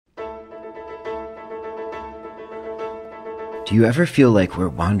Do you ever feel like we're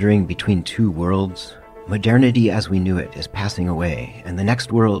wandering between two worlds? Modernity as we knew it is passing away, and the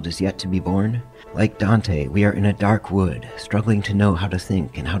next world is yet to be born? Like Dante, we are in a dark wood, struggling to know how to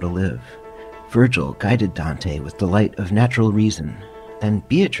think and how to live. Virgil guided Dante with the light of natural reason, and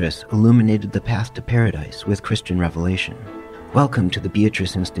Beatrice illuminated the path to paradise with Christian revelation. Welcome to the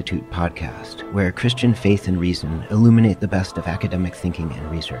Beatrice Institute podcast, where Christian faith and reason illuminate the best of academic thinking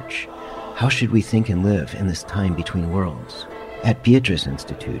and research. How should we think and live in this time between worlds? At Beatrice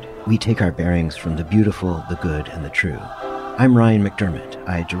Institute, we take our bearings from the beautiful, the good, and the true. I'm Ryan McDermott.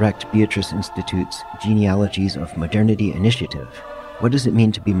 I direct Beatrice Institute's Genealogies of Modernity initiative. What does it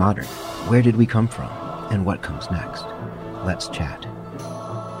mean to be modern? Where did we come from? And what comes next? Let's chat.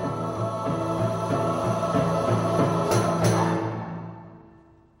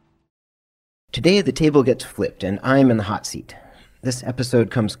 Today, the table gets flipped, and I'm in the hot seat. This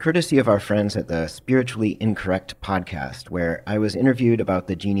episode comes courtesy of our friends at the Spiritually Incorrect podcast, where I was interviewed about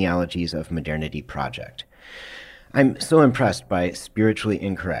the Genealogies of Modernity project. I'm so impressed by Spiritually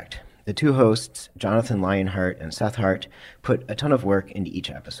Incorrect. The two hosts, Jonathan Lionheart and Seth Hart, put a ton of work into each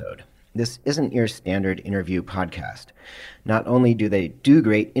episode. This isn't your standard interview podcast. Not only do they do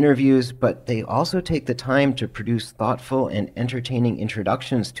great interviews, but they also take the time to produce thoughtful and entertaining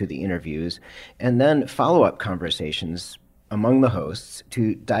introductions to the interviews, and then follow-up conversations among the hosts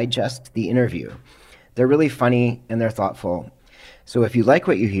to digest the interview. They're really funny and they're thoughtful. So if you like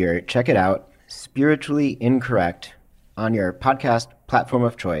what you hear, check it out, Spiritually Incorrect, on your podcast platform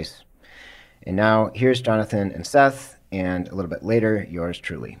of choice. And now here's Jonathan and Seth, and a little bit later, yours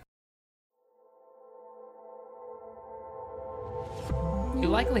truly. You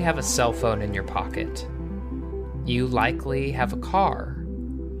likely have a cell phone in your pocket. You likely have a car.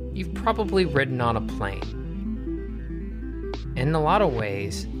 You've probably ridden on a plane. In a lot of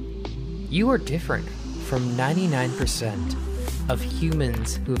ways, you are different from 99% of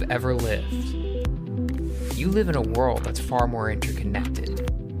humans who've ever lived. You live in a world that's far more interconnected.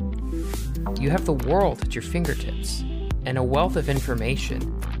 You have the world at your fingertips and a wealth of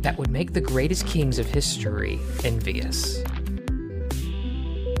information that would make the greatest kings of history envious.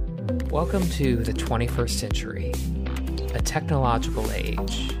 Welcome to the 21st century, a technological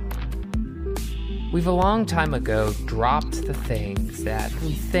age. We've a long time ago dropped the things that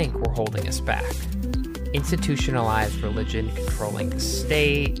we think were holding us back. Institutionalized religion controlling the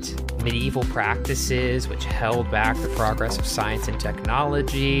state, medieval practices which held back the progress of science and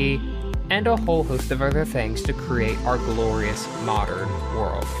technology, and a whole host of other things to create our glorious modern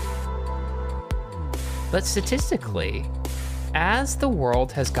world. But statistically, as the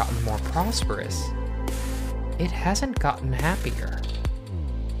world has gotten more prosperous, it hasn't gotten happier.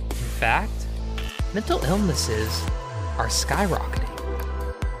 In fact, mental illnesses are skyrocketing.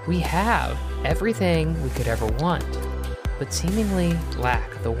 We have everything we could ever want, but seemingly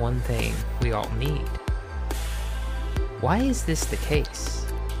lack the one thing we all need. Why is this the case?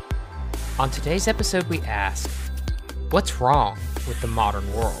 On today's episode, we ask, what's wrong with the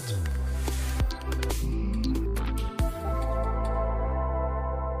modern world?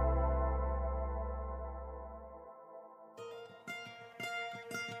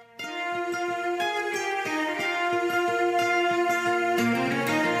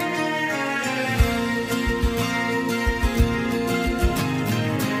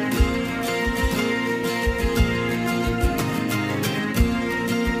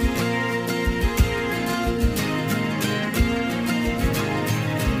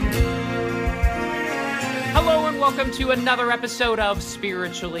 Welcome to another episode of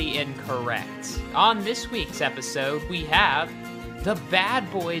Spiritually Incorrect. On this week's episode, we have the bad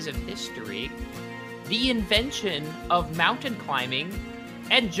boys of history, the invention of mountain climbing,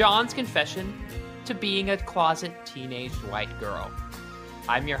 and John's confession to being a closet teenaged white girl.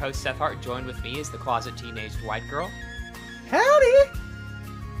 I'm your host, Seth Hart. Joined with me is the closet teenaged white girl. Howdy!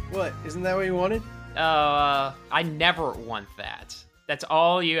 What, isn't that what you wanted? I never want that. That's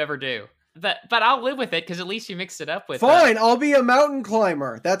all you ever do. But I'll live with it, because at least you mixed it up with... Fine, I'll be a mountain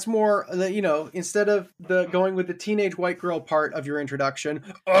climber. That's more, instead of going with the teenage white girl part of your introduction,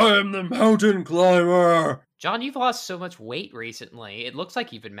 I am the mountain climber! John, you've lost so much weight recently. It looks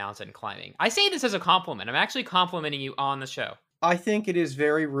like you've been mountain climbing. I say this as a compliment. I'm actually complimenting you on the show. I think it is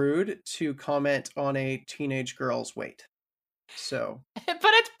very rude to comment on a teenage girl's weight. So... But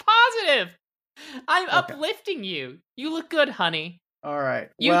it's positive! I'm uplifting you. You look good, honey. All right.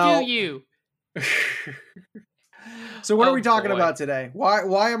 You do you. So what are we talking about today?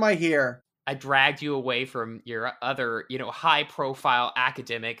 Why am I here? I dragged you away from your other, high-profile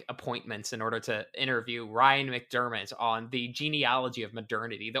academic appointments in order to interview Ryan McDermott on the genealogy of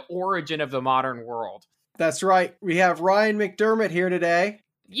modernity, the origin of the modern world. That's right. We have Ryan McDermott here today.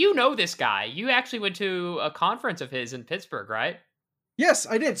 You know this guy. You actually went to a conference of his in Pittsburgh, right? Yes,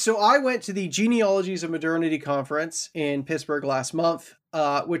 I did. So I went to the Genealogies of Modernity conference in Pittsburgh last month,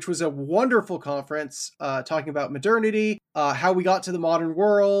 which was a wonderful conference talking about modernity, how we got to the modern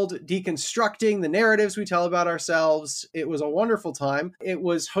world, deconstructing the narratives we tell about ourselves. It was a wonderful time. It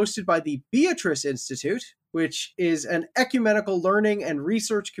was hosted by the Beatrice Institute, which is an ecumenical learning and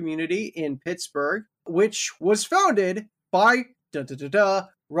research community in Pittsburgh, which was founded by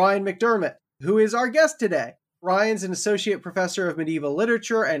Ryan McDermott, who is our guest today. Ryan's an associate professor of medieval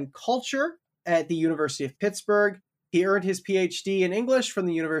literature and culture at the University of Pittsburgh. He earned his PhD in English from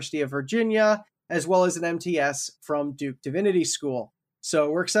the University of Virginia, as well as an MTS from Duke Divinity School. So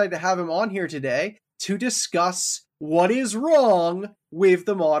we're excited to have him on here today to discuss what is wrong with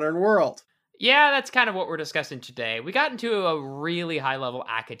the modern world. Yeah, that's kind of what we're discussing today. We got into a really high-level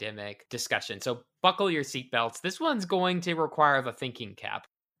academic discussion, so buckle your seatbelts. This one's going to require the thinking cap.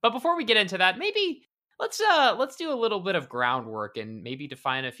 But before we get into that, maybe let's do a little bit of groundwork and maybe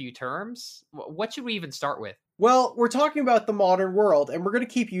define a few terms. What should we even start with? Well, we're talking about the modern world, and we're going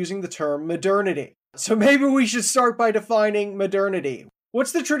to keep using the term modernity. So maybe we should start by defining modernity.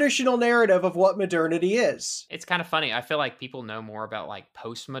 What's the traditional narrative of what modernity is? It's kind of funny. I feel like people know more about like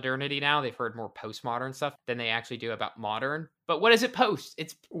post-modernity now. They've heard more postmodern stuff than they actually do about modern. But what is it post?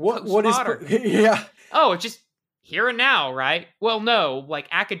 It's postmodern. Yeah. Oh, it's just here and now, right? Well, no, like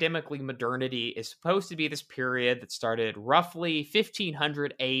academically, modernity is supposed to be this period that started roughly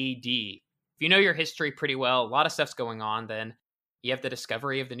 1500 AD. If you know your history pretty well, a lot of stuff's going on then. You have the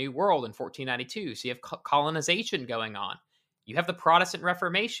discovery of the New World in 1492, so you have colonization going on. You have the Protestant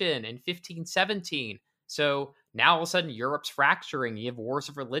Reformation in 1517. So now all of a sudden Europe's fracturing. You have wars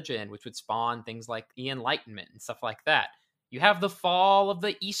of religion, which would spawn things like the Enlightenment and stuff like that. You have the fall of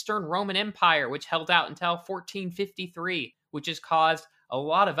the Eastern Roman Empire, which held out until 1453, which has caused a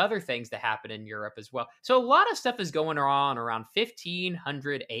lot of other things to happen in Europe as well. So a lot of stuff is going on around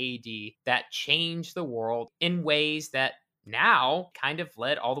 1500 AD that changed the world in ways that now kind of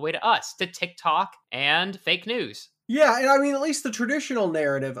led all the way to us, to TikTok and fake news. Yeah, and I mean, at least the traditional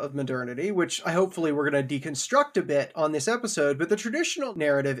narrative of modernity, which hopefully we're going to deconstruct a bit on this episode, but the traditional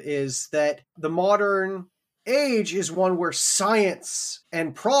narrative is that the modern age is one where science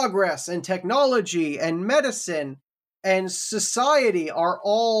and progress and technology and medicine and society are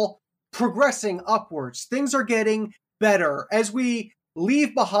all progressing upwards. Things are getting better as we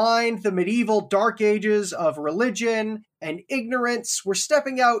leave behind the medieval dark ages of religion and ignorance. We're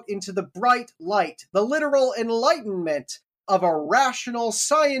stepping out into the bright light, the literal enlightenment of a rational,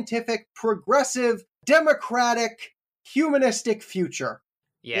 scientific, progressive, democratic, humanistic future.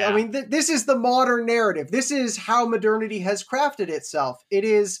 Yeah. I mean, this is the modern narrative. This is how modernity has crafted itself. It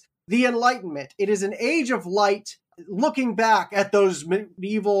is the Enlightenment. It is an age of light, looking back at those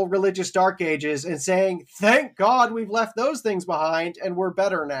medieval religious dark ages and saying, thank God we've left those things behind and we're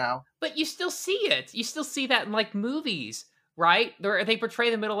better now. But you still see it. You still see that in like movies, right? They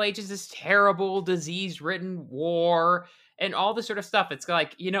portray the Middle Ages as terrible, disease-ridden war and all this sort of stuff. It's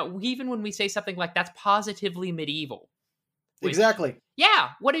like, you know, even when we say something like that's positively medieval. Exactly. Yeah.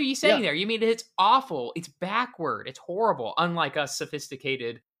 What are you saying Yeah. there? You mean it's awful, it's backward, it's horrible, unlike us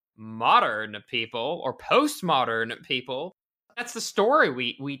sophisticated modern people or postmodern people. That's the story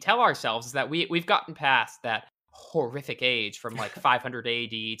we tell ourselves, is that we've gotten past that horrific age from like 500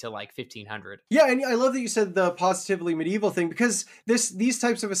 AD to like 1500. Yeah, and I love that you said the positively medieval thing, because these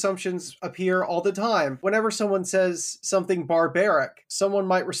types of assumptions appear all the time. Whenever someone says something barbaric, someone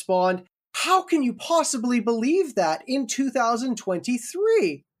might respond, how can you possibly believe that in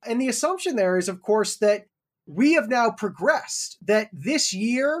 2023? And the assumption there is, of course, that we have now progressed, that this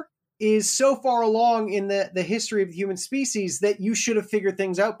year is so far along in the history of the human species that you should have figured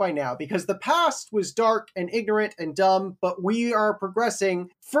things out by now, because the past was dark and ignorant and dumb, but we are progressing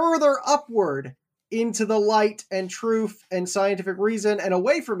further upward into the light and truth and scientific reason and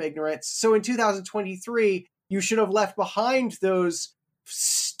away from ignorance. So in 2023, you should have left behind those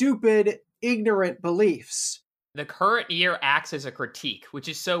stupid, ignorant beliefs. The current year acts as a critique, which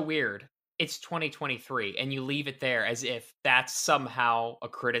is so weird. It's 2023, and you leave it there as if that's somehow a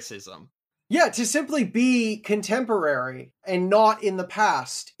criticism. Yeah, to simply be contemporary and not in the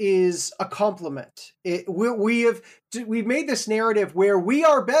past is a compliment. We've made this narrative where we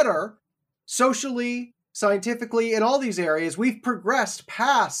are better socially, scientifically, in all these areas. We've progressed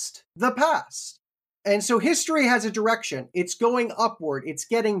past the past. And so history has a direction. It's going upward. It's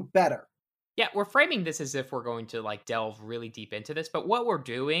getting better. Yeah, we're framing this as if we're going to like delve really deep into this, but what we're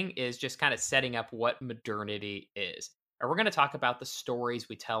doing is just kind of setting up what modernity is. And we're going to talk about the stories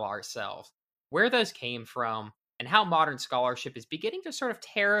we tell ourselves. where those came from, and how modern scholarship is beginning to sort of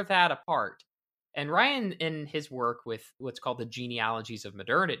tear that apart. And Ryan, in his work with what's called the Genealogies of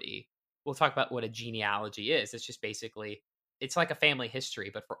Modernity, we'll talk about what a genealogy is. It's just basically, it's like a family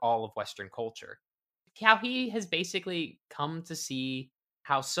history, but for all of Western culture. How he has basically come to see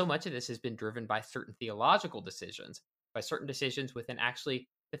how so much of this has been driven by certain theological decisions, by certain decisions within actually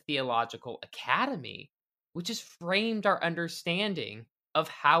the theological academy, which has framed our understanding of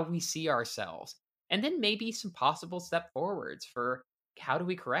how we see ourselves. And then maybe some possible step forwards for how do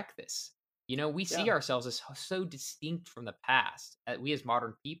we correct this? We see ourselves as so distinct from the past, we as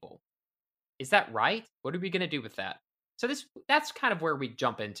modern people. Is that right? What are we going to do with that? So that's kind of where we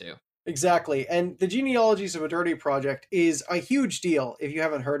jump into. Exactly. And the Genealogies of Modernity project is a huge deal if you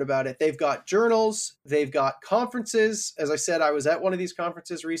haven't heard about it. They've got journals, they've got conferences. As I said, I was at one of these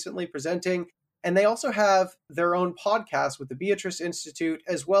conferences recently presenting, and they also have their own podcast with the Beatrice Institute,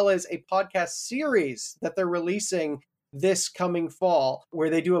 as well as a podcast series that they're releasing this coming fall, where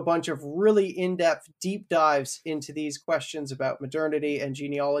they do a bunch of really in-depth deep dives into these questions about modernity and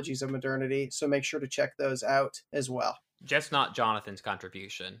genealogies of modernity. So make sure to check those out as well. Just not Jonathan's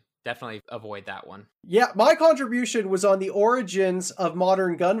contribution. Definitely avoid that one. Yeah, my contribution was on the origins of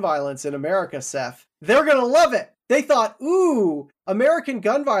modern gun violence in America, Seth. They're going to love it. They thought, ooh, American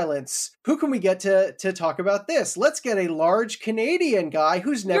gun violence. Who can we get to talk about this? Let's get a large Canadian guy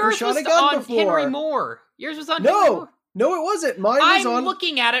who's never shot a gun before. Henry Moore. Yours was on Henry Moore. No, it wasn't. Mine was on... I'm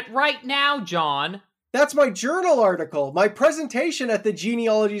looking at it right now, John. That's my journal article. My presentation at the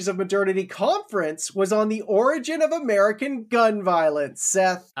Genealogies of Modernity conference was on the origin of American gun violence,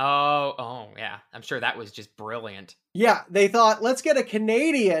 Seth. Oh, yeah. I'm sure that was just brilliant. Yeah, they thought, let's get a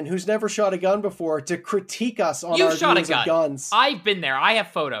Canadian who's never shot a gun before to critique us on our views of guns. I've been there. I have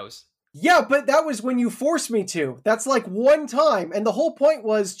photos. Yeah, but that was when you forced me to. That's like one time. And the whole point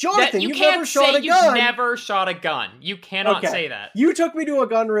was, Jonathan, you've never shot a gun. You've never shot a gun. You cannot say that. You took me to a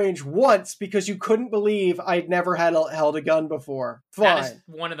gun range once because you couldn't believe I'd never held a gun before. Fine. That is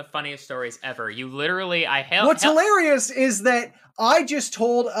one of the funniest stories ever. You literally, What's hilarious is that I just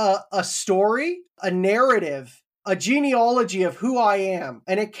told a story, a narrative, a genealogy of who I am,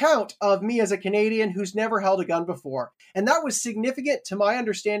 an account of me as a Canadian who's never held a gun before. And that was significant to my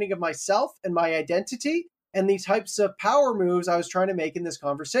understanding of myself and my identity and the types of power moves I was trying to make in this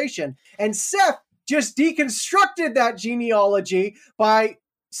conversation. And Seth just deconstructed that genealogy by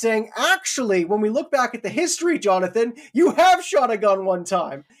saying, actually, when we look back at the history, Jonathan, you have shot a gun one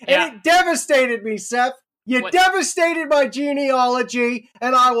time. Yeah. And it devastated me, Seth. You devastated my genealogy,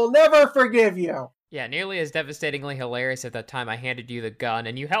 and I will never forgive you. Yeah, nearly as devastatingly hilarious at that time I handed you the gun,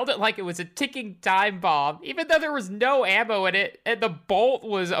 and you held it like it was a ticking time bomb, even though there was no ammo in it, and the bolt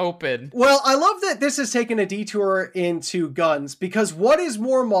was open. Well, I love that this has taken a detour into guns, because what is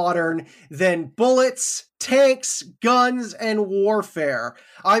more modern than bullets, tanks, guns, and warfare?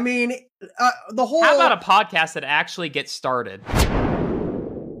 I mean, the whole... How about a podcast that actually gets started?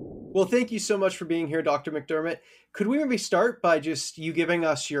 Well, thank you so much for being here, Dr. McDermott. Could we maybe start by just you giving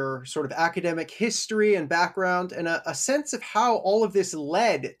us your sort of academic history and background and a sense of how all of this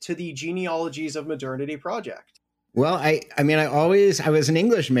led to the Genealogies of Modernity project? Well, I was an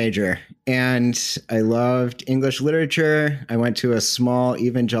English major and I loved English literature. I went to a small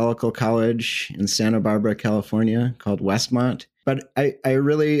evangelical college in Santa Barbara, California called Westmont. But I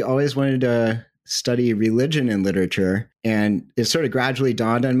really always wanted to study religion and literature. And it sort of gradually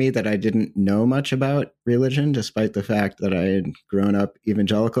dawned on me that I didn't know much about religion, despite the fact that I had grown up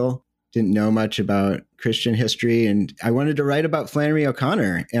evangelical, didn't know much about Christian history. And I wanted to write about Flannery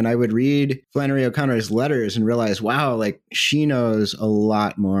O'Connor. And I would read Flannery O'Connor's letters and realize, wow, like she knows a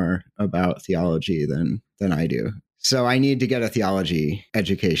lot more about theology than I do. So I need to get a theology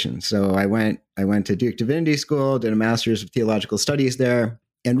education. So I went to Duke Divinity School, did a master's of theological studies there.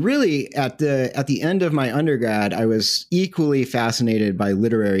 And really, at the end of my undergrad, I was equally fascinated by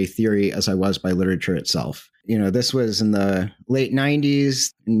literary theory as I was by literature itself. You know, this was in the late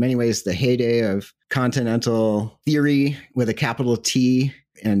 90s, in many ways, the heyday of continental theory with a capital T.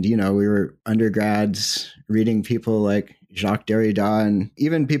 And, you know, we were undergrads reading people like Jacques Derrida and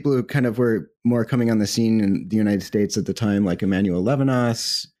even people who kind of were more coming on the scene in the United States at the time, like Emmanuel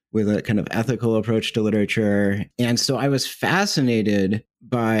Levinas, with a kind of ethical approach to literature. And so I was fascinated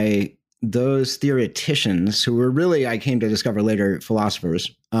by those theoreticians who were really, I came to discover later,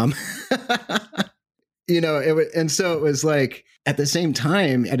 philosophers. You know, so it was like, at the same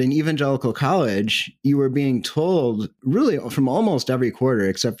time, at an evangelical college, you were being told really from almost every quarter,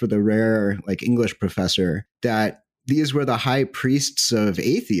 except for the rare like English professor, that these were the high priests of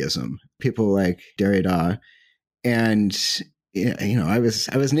atheism, people like Derrida. And I was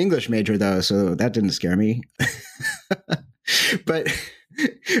an English major though, so that didn't scare me. But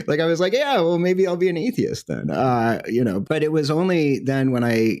like, I was like, yeah, well, maybe I'll be an atheist then, but it was only then when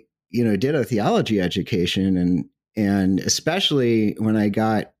I, did a theology education and especially when I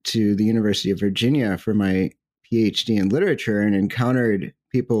got to the University of Virginia for my PhD in literature and encountered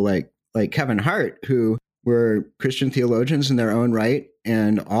people like Kevin Hart, who were Christian theologians in their own right,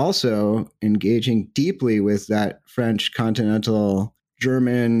 and also engaging deeply with that French continental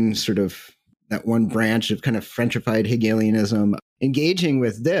German sort of that one branch of kind of Frenchified Hegelianism, engaging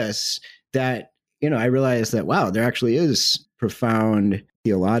with this, that, I realized that, wow, there actually is profound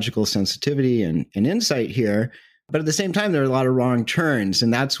theological sensitivity and insight here. But at the same time, there are a lot of wrong turns.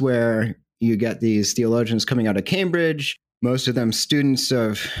 And that's where you get these theologians coming out of Cambridge, most of them students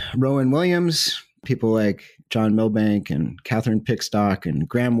of Rowan Williams, people like John Milbank and Catherine Pickstock and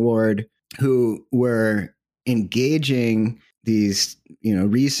Graham Ward, who were engaging these,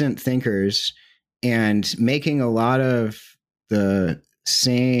 recent thinkers and making a lot of the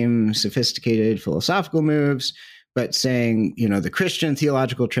same sophisticated philosophical moves, but saying, the Christian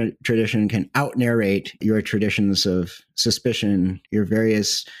theological tradition can out-narrate your traditions of suspicion, your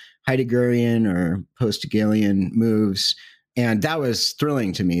various Heideggerian or post-Hegelian moves. And that was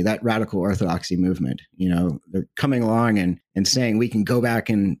thrilling to me, that radical orthodoxy movement. They're coming along and saying we can go back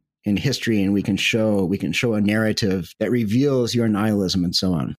in history and we can show a narrative that reveals your nihilism and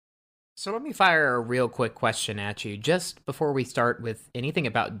so on. So let me fire a real quick question at you just before we start with anything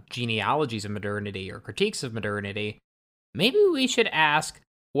about genealogies of modernity or critiques of modernity. Maybe we should ask,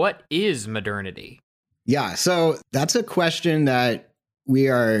 what is modernity? Yeah, so that's a question that we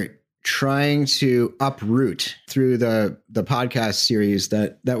are trying to uproot through the podcast series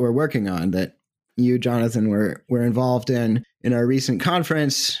that we're working on, that you, Jonathan, were involved in our recent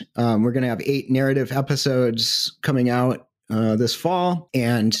conference. We're going to have 8 narrative episodes coming out this fall,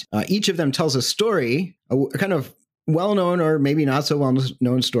 and each of them tells a story, a kind of well-known or maybe not so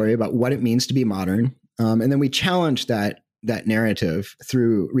well-known story about what it means to be modern, and then we challenge that narrative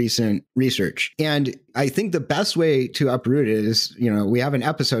through recent research. And I think the best way to uproot it is, we have an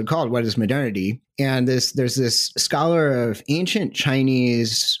episode called What is Modernity? And there's this scholar of ancient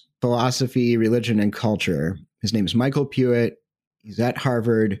Chinese philosophy, religion, and culture. His name is Michael Pewitt. He's at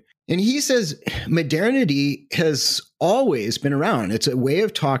Harvard. And he says modernity has always been around. It's a way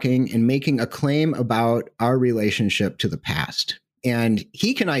of talking and making a claim about our relationship to the past. And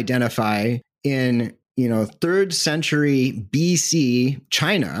he can identify in 3rd century BC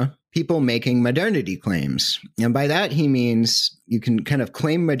China, people making modernity claims. And by that, he means you can kind of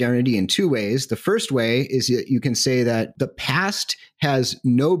claim modernity in 2 ways. The first way is you can say that the past has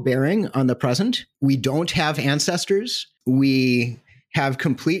no bearing on the present. We don't have ancestors. We have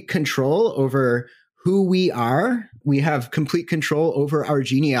complete control over who we are. We have complete control over our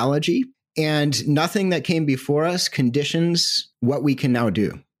genealogy. And nothing that came before us conditions what we can now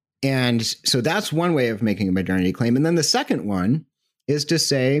do. And so that's one way of making a modernity claim. And then the second one is to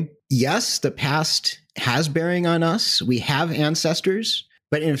say, yes, the past has bearing on us. We have ancestors,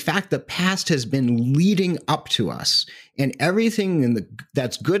 but in fact, the past has been leading up to us. And everything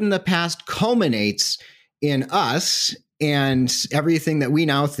that's good in the past culminates in us, and everything that we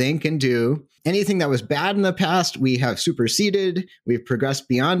now think and do. Anything that was bad in the past, we have superseded, we've progressed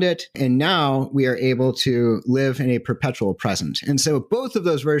beyond it, and now we are able to live in a perpetual present. And so both of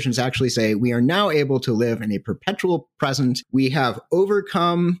those versions actually say we are now able to live in a perpetual present. We have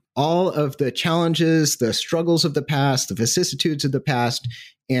overcome all of the challenges, the struggles of the past, the vicissitudes of the past,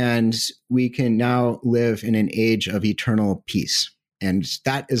 and we can now live in an age of eternal peace. And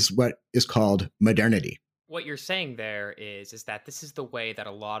that is what is called modernity. What you're saying there is that this is the way that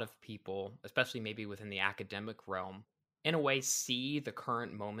a lot of people, especially maybe within the academic realm, in a way see the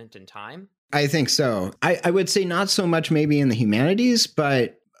current moment in time? I think so. I would say not so much maybe in the humanities,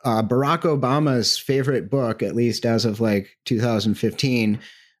 but Barack Obama's favorite book, at least as of 2015,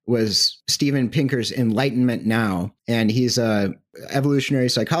 was Steven Pinker's Enlightenment Now. And he's a evolutionary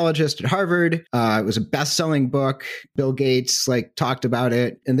psychologist at Harvard. It was a best-selling book. Bill Gates talked about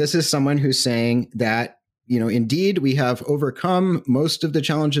it. And this is someone who's saying that indeed, we have overcome most of the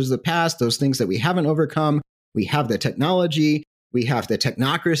challenges of the past, those things that we haven't overcome. We have the technology, we have the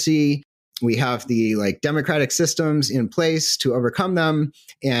technocracy, we have the democratic systems in place to overcome them.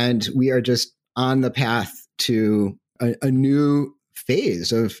 And we are just on the path to a new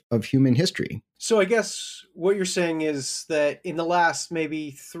phase of human history. So I guess what you're saying is that in the last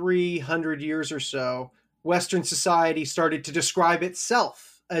maybe 300 years or so, Western society started to describe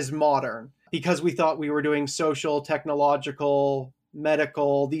itself as modern, because we thought we were doing social, technological,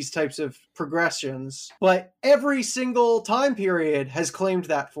 medical, these types of progressions. But every single time period has claimed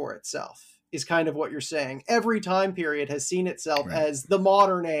that for itself, is kind of what you're saying. Every time period has seen itself as the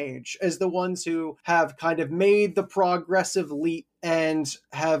modern age, as the ones who have kind of made the progressive leap and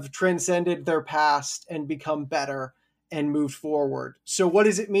have transcended their past and become better and moved forward. So what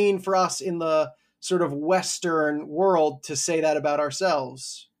does it mean for us in the sort of Western world to say that about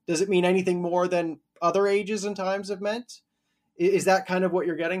ourselves? Does it mean anything more than other ages and times have meant? Is that kind of what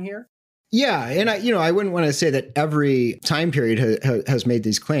you're getting here? Yeah. And I wouldn't want to say that every time period has made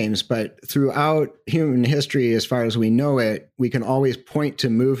these claims, but throughout human history, as far as we know it, we can always point to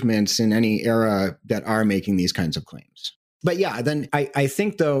movements in any era that are making these kinds of claims. But yeah, then I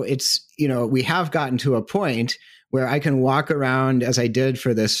think though it's, we have gotten to a point where I can walk around, as I did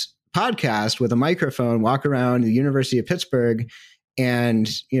for this podcast, with a microphone, walk around the University of Pittsburgh and,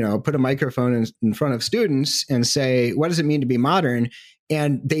 put a microphone in front of students and say, what does it mean to be modern?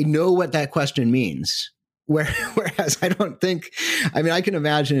 And they know what that question means. Whereas I I can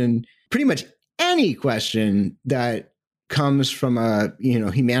imagine pretty much any question that comes from a,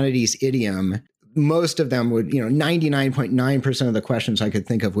 humanities idiom. Most of them would, 99.9% of the questions I could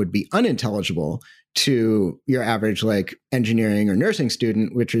think of would be unintelligible to your average engineering or nursing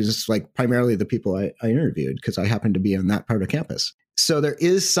student, which is primarily the people I interviewed because I happened to be on that part of campus. So there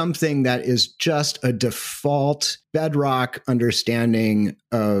is something that is just a default bedrock understanding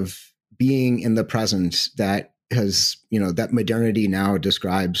of being in the present that has, that modernity now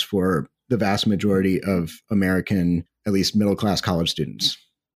describes for the vast majority of American, at least middle-class college students.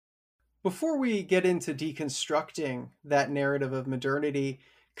 Before we get into deconstructing that narrative of modernity,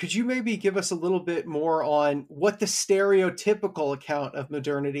 could you maybe give us a little bit more on what the stereotypical account of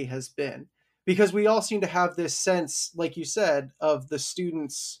modernity has been? Because we all seem to have this sense, like you said, of the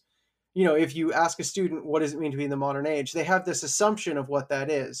students, if you ask a student, what does it mean to be in the modern age? They have this assumption of what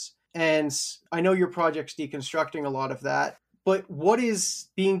that is. And I know your project's deconstructing a lot of that, but what is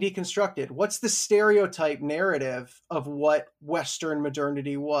being deconstructed? What's the stereotype narrative of what Western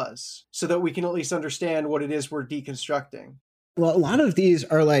modernity was, so that we can at least understand what it is we're deconstructing? Well, a lot of these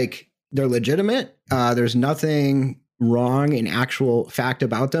are they're legitimate. There's nothing wrong in actual fact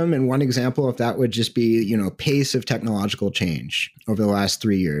about them. And one example of that would just be, pace of technological change over the last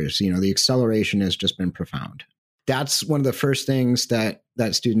 3 years. The acceleration has just been profound. That's one of the first things that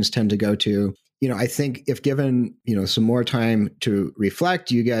students tend to go to. I think if given, some more time to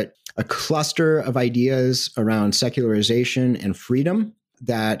reflect, you get a cluster of ideas around secularization and freedom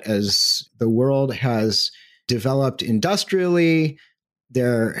that as the world has developed industrially,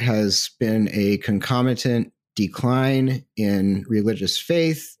 there has been a concomitant decline in religious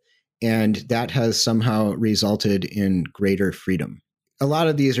faith, and that has somehow resulted in greater freedom. A lot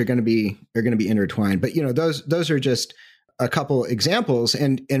of these are going to be intertwined, but those are just a couple examples,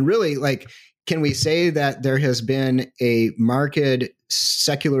 and really can we say that there has been a marked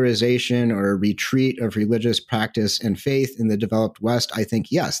secularization or a retreat of religious practice and faith in the developed West? I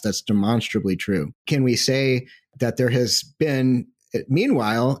think yes, that's demonstrably true. Can we say that there has been,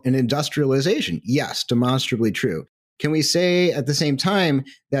 meanwhile, an industrialization? Yes, demonstrably true. Can we say at the same time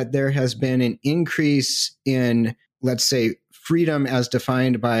that there has been an increase in, let's say, freedom as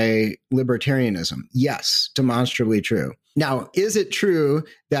defined by libertarianism? Yes, demonstrably true. Now, is it true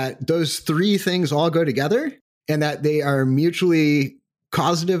that those three things all go together and that they are mutually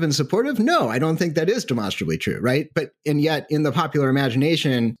causative and supportive? No, I don't think that is demonstrably true, right? And yet in the popular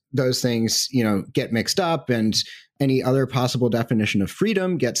imagination, those things, get mixed up, and any other possible definition of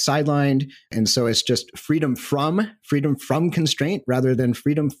freedom gets sidelined. And so it's just freedom from constraint rather than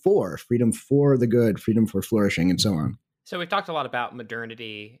freedom for the good, freedom for flourishing, and so on. So we've talked a lot about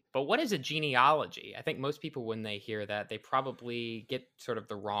modernity, but what is a genealogy? I think most people, when they hear that, they probably get sort of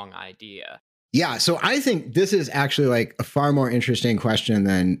the wrong idea. Yeah, so I think this is actually a far more interesting question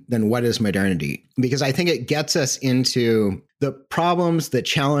than what is modernity, because I think it gets us into the problems, the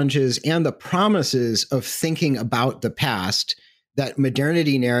challenges, and the promises of thinking about the past that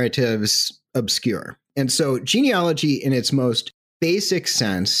modernity narratives obscure. And so genealogy in its most basic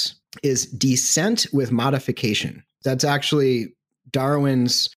sense is descent with modification. That's actually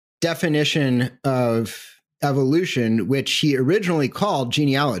Darwin's definition of evolution, which he originally called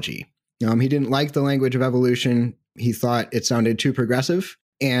genealogy. He didn't like the language of evolution. He thought it sounded too progressive.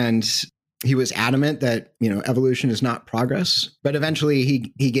 And he was adamant that, evolution is not progress. But eventually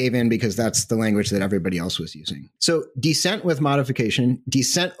he gave in because that's the language that everybody else was using. So descent with modification,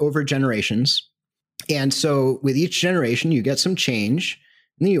 descent over generations. And so with each generation, you get some change,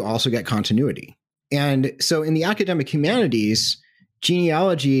 and then you also get continuity. And so in the academic humanities,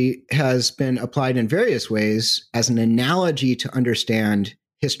 genealogy has been applied in various ways as an analogy to understand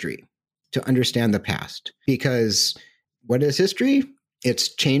history, to understand the past. Because what is history?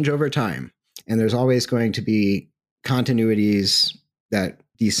 It's change over time. And there's always going to be continuities that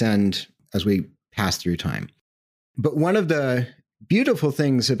descend as we pass through time. But one of the beautiful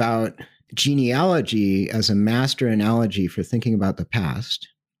things about genealogy as a master analogy for thinking about the past,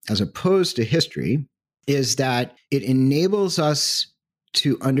 as opposed to history, is that it enables us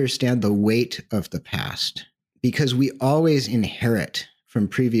to understand the weight of the past, because we always inherit from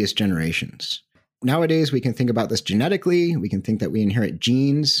previous generations. Nowadays, we can think about this genetically. We can think that we inherit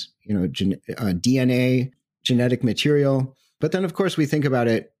genes, DNA, genetic material. But then, of course, we think about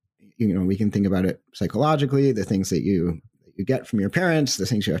it, we can think about it psychologically, the things that you get from your parents, the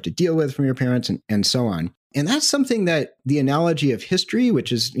things you have to deal with from your parents, and so on. And that's something that the analogy of history,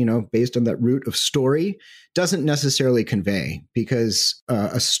 which is, based on that root of story, doesn't necessarily convey, because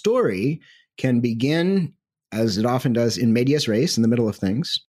a story can begin, as it often does, in medias res, in the middle of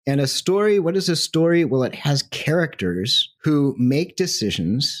things. And a story, what is a story? Well, it has characters who make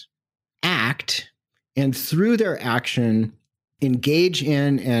decisions, act, and through their action, engage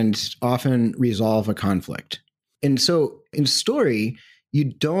in and often resolve a conflict. And so in story,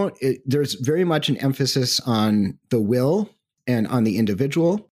 there's very much an emphasis on the will and on the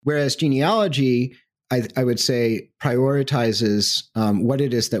individual, whereas genealogy, I would say, prioritizes what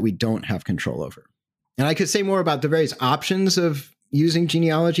it is that we don't have control over. And I could say more about the various options of using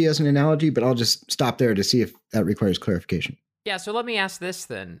genealogy as an analogy, but I'll just stop there to see if that requires clarification. Yeah, so let me ask this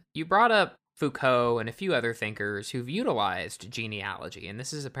then. You brought up Foucault and a few other thinkers who've utilized genealogy, and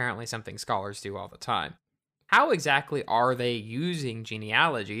this is apparently something scholars do all the time. How exactly are they using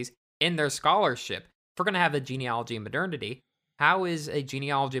genealogies in their scholarship? If we're going to have a genealogy of modernity, how is a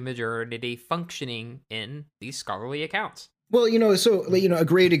genealogy of modernity functioning in these scholarly accounts? Well, a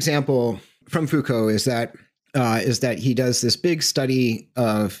great example from Foucault is that he does this big study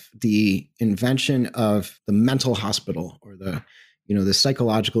of the invention of the mental hospital, or the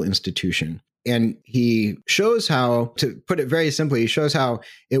psychological institution. And he shows how, to put it very simply, he shows how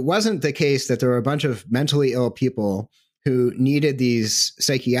it wasn't the case that there were a bunch of mentally ill people who needed these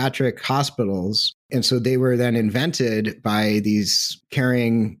psychiatric hospitals. And so they were then invented by these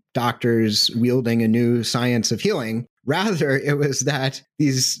caring doctors wielding a new science of healing. Rather, it was that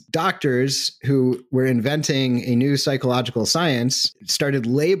these doctors who were inventing a new psychological science started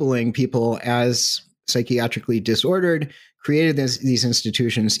labeling people as psychiatrically disordered, created these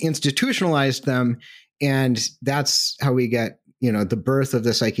institutions, institutionalized them, and that's how we get, the birth of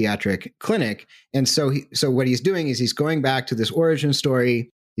the psychiatric clinic. And so what he's doing is he's going back to this origin story,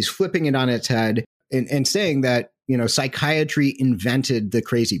 he's flipping it on its head, and saying that, psychiatry invented the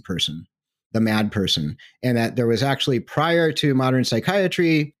crazy person, the mad person, and that there was actually, prior to modern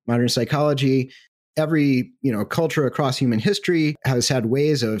psychiatry, modern psychology, every culture across human history has had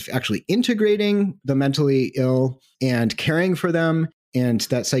ways of actually integrating the mentally ill and caring for them, and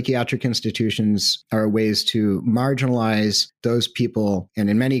that psychiatric institutions are ways to marginalize those people, and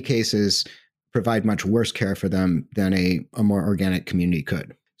in many cases provide much worse care for them than a more organic community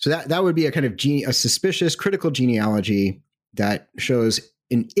could. So that would be a kind of a suspicious critical genealogy that shows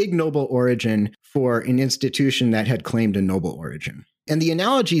an ignoble origin for an institution that had claimed a noble origin. And the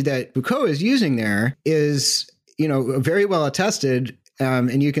analogy that Foucault is using there is, very well attested.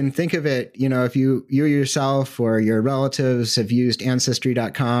 And you can think of it, if you yourself or your relatives have used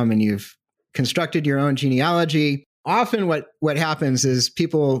Ancestry.com and you've constructed your own genealogy, often what happens is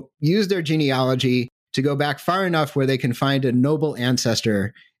people use their genealogy to go back far enough where they can find a noble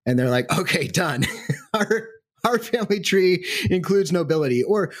ancestor. And they're like, okay, done. Our family tree includes nobility,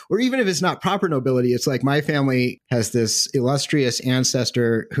 or even if it's not proper nobility, it's like my family has this illustrious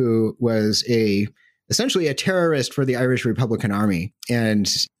ancestor who was essentially a terrorist for the Irish Republican Army and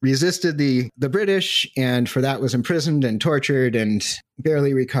resisted the British, and for that was imprisoned and tortured and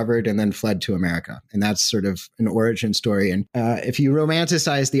barely recovered and then fled to America. And that's sort of an origin story. And if you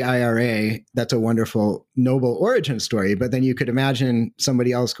romanticize the IRA, that's a wonderful, noble origin story. But then you could imagine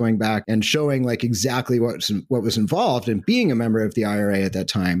somebody else going back and showing like exactly what was involved in being a member of the IRA at that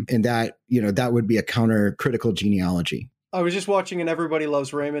time. And that, that would be a counter-critical genealogy. I was just watching an Everybody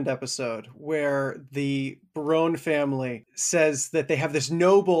Loves Raymond episode where the Barone family says that they have this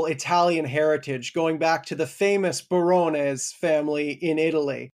noble Italian heritage going back to the famous Barones family in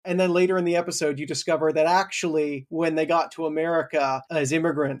Italy. And then later in the episode, you discover that actually when they got to America as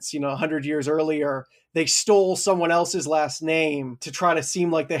immigrants, 100 years earlier, they stole someone else's last name to try to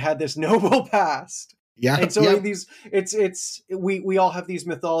seem like they had this noble past. Yeah. And so we all have these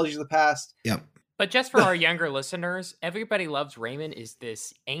mythologies of the past. Yep. But just for our younger listeners, Everybody Loves Raymond is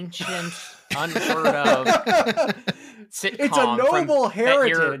this ancient, unheard of sitcom. It's a noble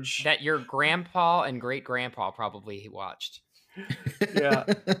heritage that your grandpa and great grandpa probably watched. Yeah.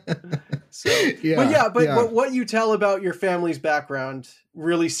 But what you tell about your family's background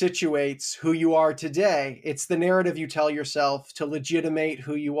really situates who you are today. It's the narrative you tell yourself to legitimate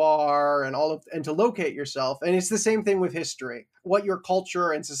who you are and to locate yourself. And it's the same thing with history. What your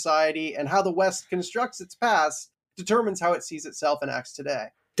culture and society and how the West constructs its past determines how it sees itself and acts today.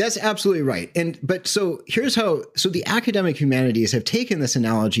 That's absolutely right. So the academic humanities have taken this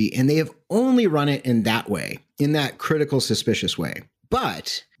analogy and they have only run it in that way, in that critical, suspicious way.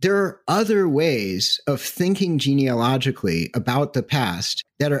 But there are other ways of thinking genealogically about the past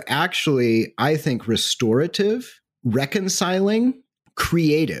that are actually, I think, restorative, reconciling,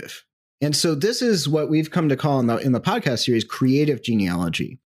 creative. And so this is what we've come to call in the podcast series, creative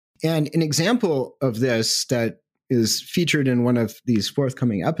genealogy. And an example of this that is featured in one of these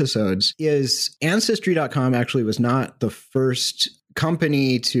forthcoming episodes is Ancestry.com actually was not the first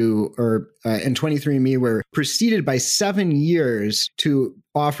company and 23andMe were preceded by 7 years to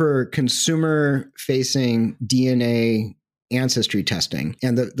offer consumer-facing DNA ancestry testing.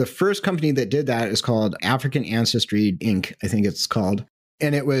 And the first company that did that is called African Ancestry Inc., I think it's called.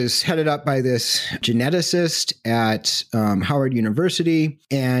 And it was headed up by this geneticist at Howard University.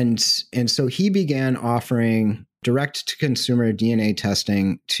 And so he began offering direct-to-consumer DNA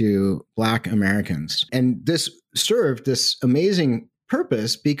testing to Black Americans. And this served this amazing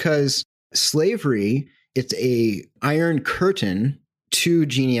purpose because slavery, it's a iron curtain to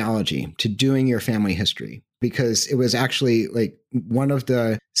genealogy, to doing your family history, because it was actually like one of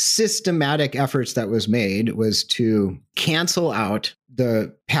the systematic efforts that was made was to cancel out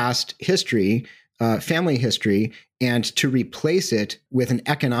the past history, family history, and to replace it with an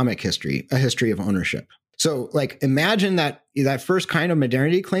economic history, a history of ownership. So like imagine that first kind of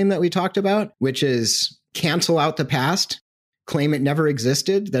modernity claim that we talked about, which is cancel out the past, claim it never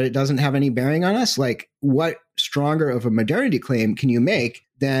existed, that it doesn't have any bearing on us. Like what stronger of a modernity claim can you make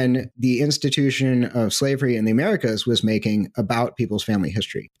than the institution of slavery in the Americas was making about people's family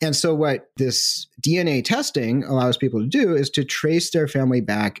history? And so what this DNA testing allows people to do is to trace their family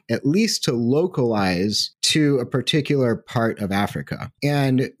back, at least to localize to a particular part of Africa.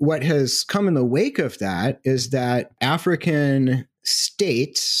 And what has come in the wake of that is that African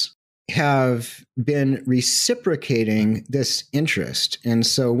states have been reciprocating this interest. And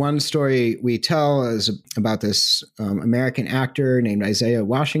so one story we tell is about this American actor named Isaiah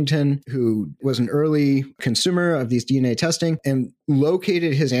Washington, who was an early consumer of these DNA testing and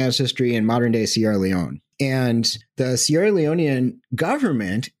located his ancestry in modern day Sierra Leone. And the Sierra Leonean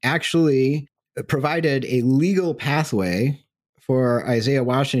government actually provided a legal pathway for Isaiah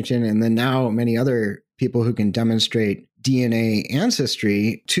Washington and then now many other people who can demonstrate DNA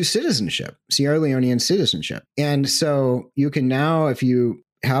ancestry to citizenship, Sierra Leonean citizenship. And so you can now, if you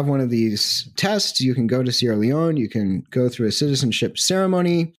have one of these tests, you can go to Sierra Leone, you can go through a citizenship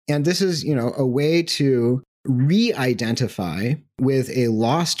ceremony. And this is, a way to re-identify with a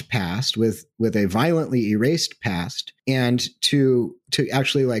lost past, with a violently erased past, and to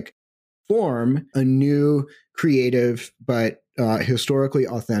actually like form a new creative but historically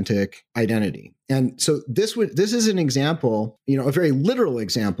authentic identity. And so this is an example, a very literal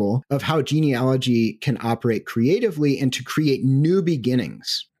example of how genealogy can operate creatively and to create new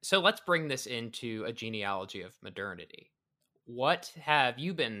beginnings. So let's bring this into a genealogy of modernity. What have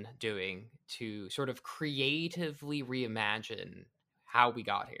you been doing to sort of creatively reimagine how we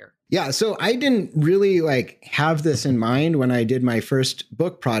got here? Yeah, so I didn't really have this in mind when I did my first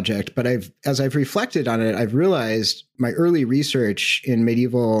book project, but as I've reflected on it, I've realized my early research in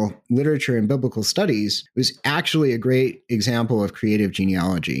medieval literature and biblical studies was actually a great example of creative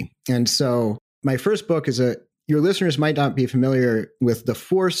genealogy. And so my first book your listeners might not be familiar with the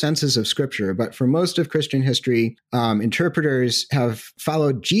 4 senses of Scripture, but for most of Christian history, interpreters have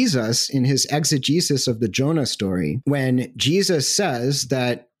followed Jesus in his exegesis of the Jonah story, when Jesus says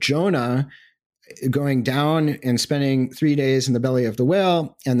that Jonah, going down and spending 3 days in the belly of the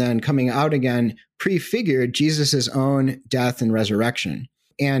whale and then coming out again, prefigured Jesus's own death and resurrection.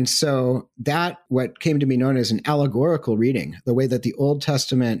 And so what came to be known as an allegorical reading, the way that the Old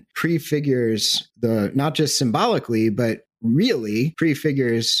Testament prefigures not just symbolically, but really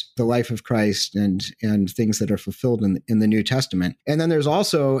prefigures the life of Christ and things that are fulfilled in the New Testament. And then there's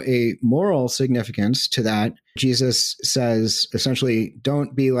also a moral significance to that. Jesus says, essentially,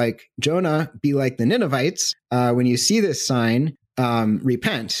 don't be like Jonah, be like the Ninevites. When you see this sign,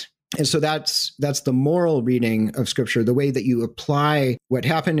 repent. And so that's the moral reading of Scripture, the way that you apply what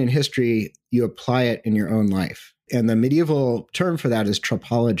happened in history, you apply it in your own life. And the medieval term for that is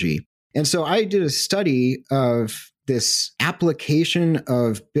tropology. And so I did a study of this application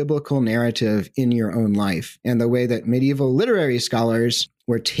of biblical narrative in your own life and the way that medieval literary scholars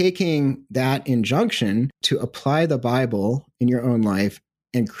were taking that injunction to apply the Bible in your own life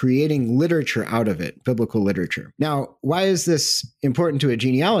and creating literature out of it, biblical literature. Now, why is this important to a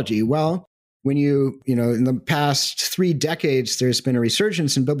genealogy? Well, when in the past 3 decades, there's been a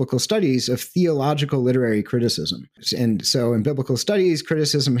resurgence in biblical studies of theological literary criticism. And so in biblical studies,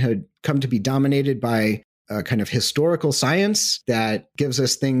 criticism had come to be dominated by a kind of historical science that gives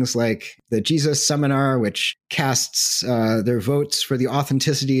us things like the Jesus Seminar, which casts their votes for the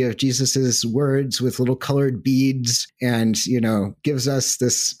authenticity of Jesus's words with little colored beads and, gives us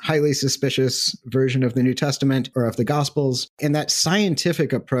this highly suspicious version of the New Testament or of the Gospels. And that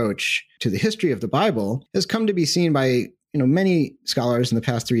scientific approach to the history of the Bible has come to be seen by many scholars in the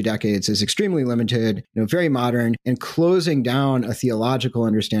past 3 decades is extremely limited, very modern, and closing down a theological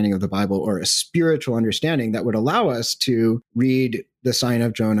understanding of the Bible or a spiritual understanding that would allow us to read the sign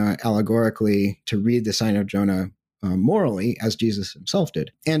of Jonah allegorically, to read the sign of Jonah morally, as Jesus himself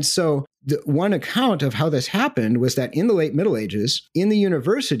did. And so the one account of how this happened was that in the late Middle Ages, in the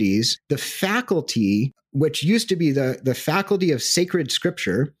universities, the faculty, which used to be the faculty of sacred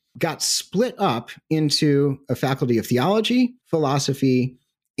scripture, got split up into a faculty of theology, philosophy,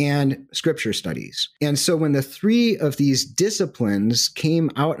 and scripture studies. And so when the 3 of these disciplines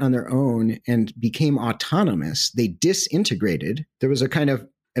came out on their own and became autonomous, they disintegrated. There was a kind of,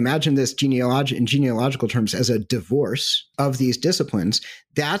 imagine this in genealogical terms as a divorce of these disciplines.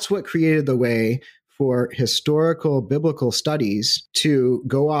 That's what created the way for historical biblical studies to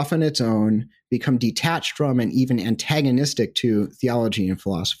go off on its own, become detached from and even antagonistic to theology and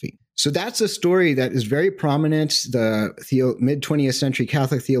philosophy. So that's a story that is very prominent. The mid-20th century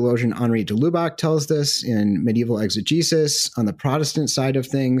Catholic theologian Henri de Lubac tells this in Medieval Exegesis. On the Protestant side of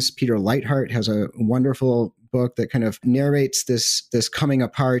things, Peter Leithart has a wonderful book that kind of narrates this coming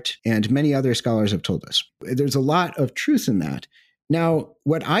apart, and many other scholars have told us. There's a lot of truth in that. Now,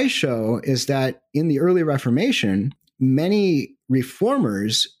 what I show is that in the early Reformation, many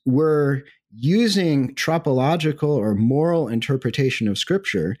reformers were using tropological or moral interpretation of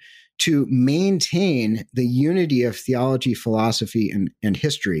Scripture to maintain the unity of theology, philosophy, and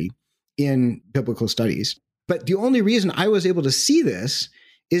history in biblical studies. But the only reason I was able to see this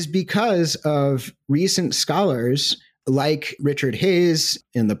is because of recent scholars like Richard Hayes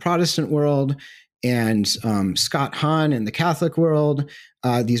in the Protestant world and Scott Hahn in the Catholic world,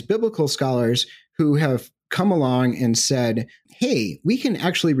 these biblical scholars who have come along and said, hey, we can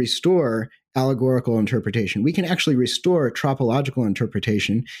actually restore allegorical interpretation. We can actually restore tropological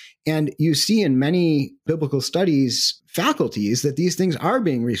interpretation. And you see in many biblical studies faculties that these things are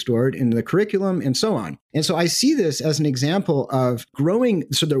being restored in the curriculum and so on. And so I see this as an example of growing.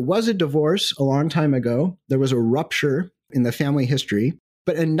 So there was a divorce a long time ago. There was a rupture in the family history,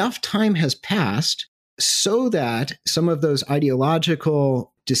 but enough time has passed so that some of those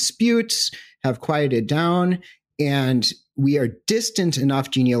ideological disputes have quieted down, and we are distant enough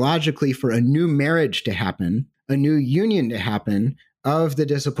genealogically for a new marriage to happen, a new union to happen of the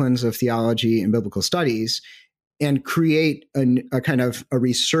disciplines of theology and biblical studies, and create a kind of a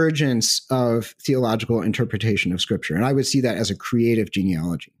resurgence of theological interpretation of Scripture. And I would see that as a creative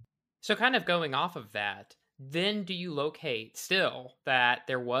genealogy. So kind of going off of that, then do you locate still that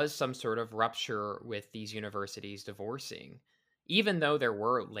there was some sort of rupture with these universities divorcing, even though there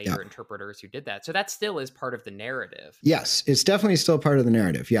were later interpreters who did that? So that still is part of the narrative. Yes, it's definitely still part of the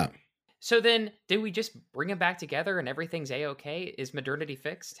narrative. Yeah. So then, did we just bring them back together and everything's a-okay? Is modernity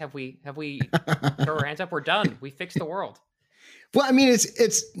fixed? Have we throw our hands up? We're done. We fixed the world. Well, I mean,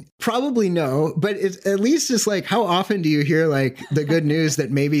 it's probably no, but it's at least it's like, how often do you hear like the good news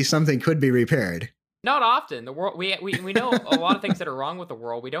that maybe something could be repaired? Not often. The world, we know a lot of things that are wrong with the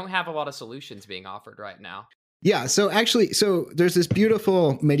world. We don't have a lot of solutions being offered right now. Yeah. So there's this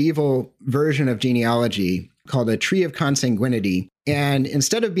beautiful medieval version of genealogy called a tree of consanguinity. And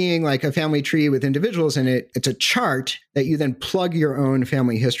instead of being like a family tree with individuals in it, it's a chart that you then plug your own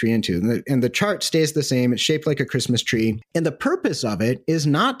family history into. And the chart stays the same. It's shaped like a Christmas tree. And the purpose of it is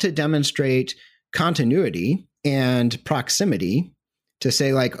not to demonstrate continuity and proximity, to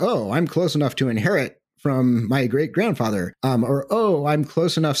say like, oh, I'm close enough to inherit from my great grandfather, or, oh, I'm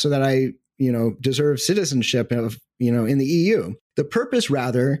close enough so that I deserve citizenship of, in the EU. The purpose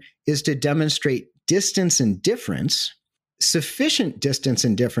rather is to demonstrate distance and difference, sufficient distance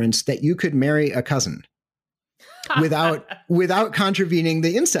and difference that you could marry a cousin. without contravening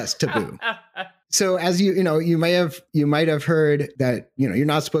the incest taboo. So as you might have heard that, you're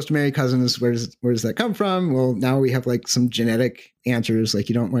not supposed to marry cousins. Where does that come from? Well, now we have like some genetic answers, like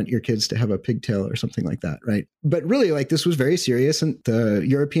you don't want your kids to have a pigtail or something like that, right? But really, like this was very serious in the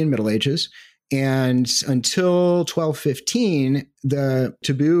European Middle Ages. And until 1215, the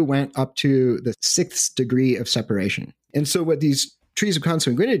taboo went up to the 6th degree of separation. And so what these trees of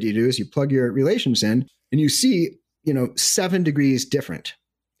consanguinity do is you plug your relations in and you see, 7 degrees different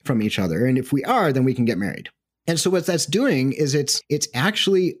from each other. And if we are, then we can get married. And so what that's doing is it's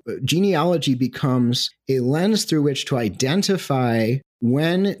actually, genealogy becomes a lens through which to identify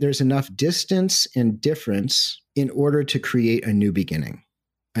when there's enough distance and difference in order to create a new beginning,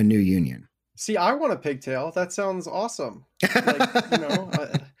 a new union. See, I want a pigtail. That sounds awesome. Like,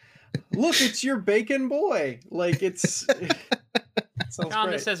 look, it's your bacon boy. Like it sounds John,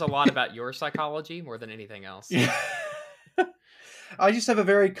 great. this says a lot about your psychology more than anything else. Yeah. I just have a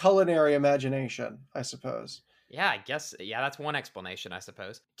very culinary imagination, I suppose. Yeah, I guess. Yeah, that's one explanation, I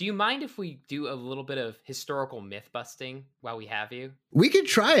suppose. Do you mind if we do a little bit of historical myth busting while we have you? We could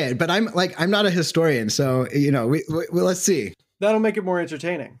try it, but I'm not a historian. So, let's see. That'll make it more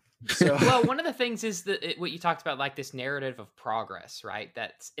entertaining. So. Well, one of the things is what you talked about, like this narrative of progress, right?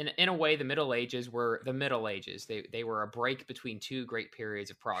 That's in a way, the Middle Ages were the Middle Ages. They were a break between two great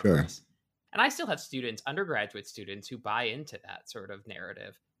periods of progress. Sure. And I still have students, undergraduate students, who buy into that sort of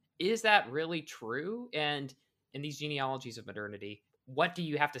narrative. Is that really true? And in these genealogies of modernity, what do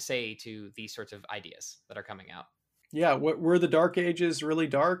you have to say to these sorts of ideas that are coming out? Yeah, were the Dark Ages really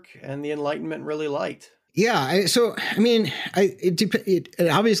dark and the Enlightenment really light? Yeah. It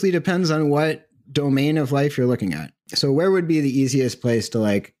obviously depends on what domain of life you're looking at. So where would be the easiest place to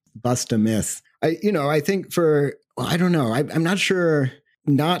like bust a myth? I think I don't know. I'm not sure,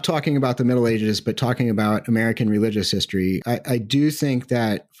 not talking about the Middle Ages, but talking about American religious history. I do think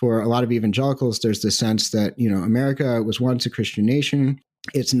that for a lot of evangelicals, there's this sense that, America was once a Christian nation.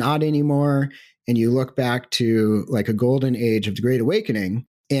 It's not anymore. And you look back to like a golden age of the Great Awakening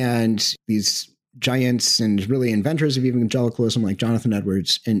and these giants and really inventors of evangelicalism like Jonathan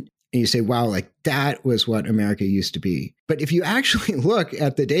Edwards. And you say, wow, like that was what America used to be. But if you actually look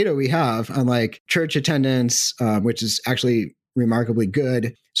at the data we have on like church attendance, which is actually remarkably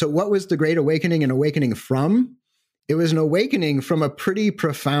good. So what was the Great Awakening an awakening from? It was an awakening from a pretty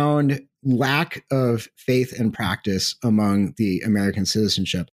profound lack of faith and practice among the American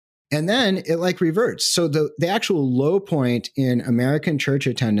citizenship. And then it like reverts. So the actual low point in American church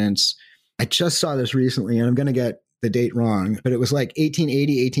attendance, I just saw this recently, and I'm going to get the date wrong, but it was like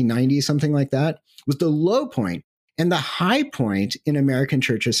 1880, 1890, something like that, was the low point. And the high point in American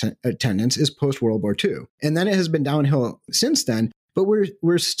church attendance is post-World War II. And then it has been downhill since then, but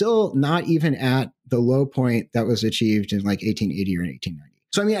we're still not even at the low point that was achieved in like 1880 or 1890.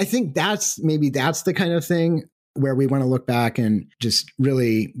 So, I think that's the kind of thing where we want to look back and just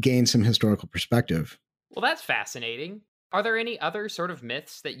really gain some historical perspective. Well, that's fascinating. Are there any other sort of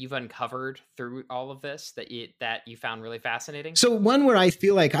myths that you've uncovered through all of this that you found really fascinating? So one where I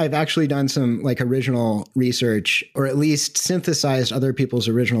feel like I've actually done some like original research, or at least synthesized other people's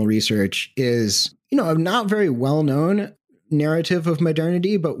original research, is, a not very well-known narrative of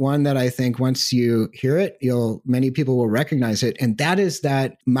modernity, but one that I think once you hear it, many people will recognize it. And that is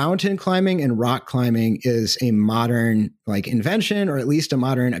that mountain climbing and rock climbing is a modern like invention, or at least a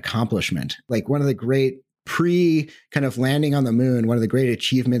modern accomplishment. Like one of the great kind of landing on the moon, one of the great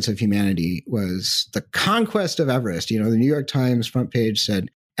achievements of humanity was the conquest of Everest. The New York Times front page said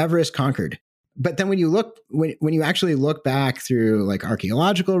Everest conquered. But then when you actually look back through like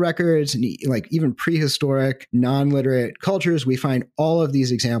archaeological records and like even prehistoric non-literate cultures, we find all of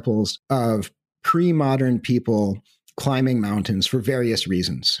these examples of pre-modern people climbing mountains for various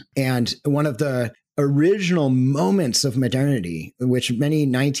reasons. And one of the original moments of modernity, which many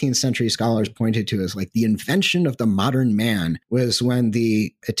 19th century scholars pointed to as like the invention of the modern man, was when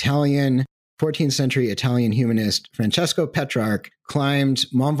the 14th century Italian humanist Francesco Petrarch climbed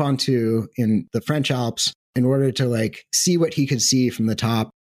Mont Ventoux in the French Alps in order to like see what he could see from the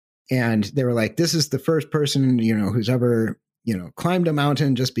top. And they were like, this is the first person, who's ever, climbed a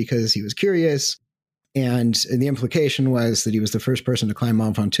mountain just because he was curious. And the implication was that he was the first person to climb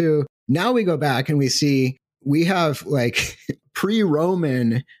Mont Ventoux. Now we go back and we have like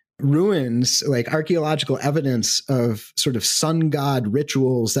pre-Roman ruins, like archaeological evidence of sort of sun god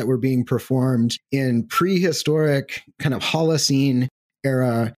rituals that were being performed in prehistoric kind of Holocene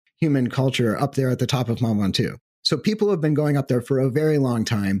era human culture up there at the top of Mont Ventoux. So people have been going up there for a very long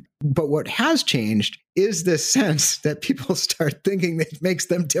time. But what has changed is this sense that people start thinking that makes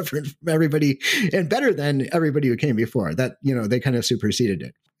them different from everybody and better than everybody who came before. That, they kind of superseded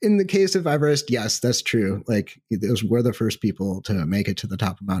it. In the case of Everest, yes, that's true. Like, those were the first people to make it to the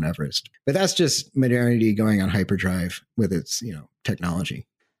top of Mount Everest. But that's just modernity going on hyperdrive with its, technology.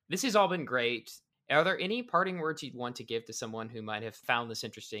 This has all been great. Are there any parting words you'd want to give to someone who might have found this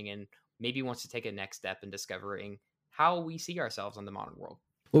interesting and maybe wants to take a next step in discovering how we see ourselves in the modern world?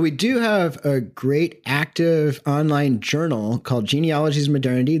 Well, we do have a great active online journal called Genealogies of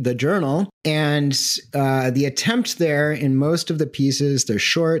Modernity, the journal. And the attempt there in most of the pieces, they're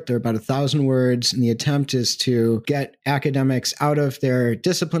short, they're about 1,000 words. And the attempt is to get academics out of their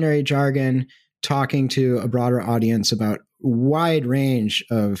disciplinary jargon, talking to a broader audience about a wide range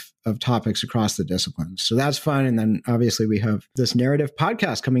of topics across the disciplines. So that's fun. And then obviously we have this narrative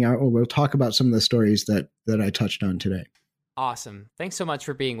podcast coming out where we'll talk about some of the stories that I touched on today. Awesome. Thanks so much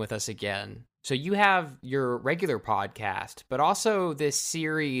for being with us again. So you have your regular podcast, but also this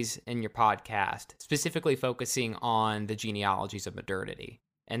series in your podcast, specifically focusing on the genealogies of modernity.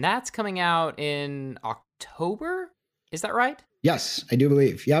 And that's coming out in October? Is that right? Yes, I do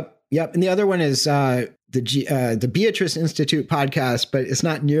believe. Yep. And the other one is the Beatrice Institute podcast, but it's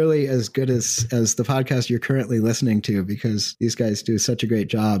not nearly as good as the podcast you're currently listening to, because these guys do such a great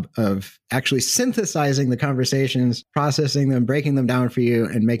job of actually synthesizing the conversations, processing them, breaking them down for you,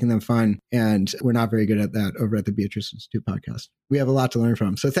 and making them fun. And we're not very good at that over at the Beatrice Institute podcast. We have a lot to learn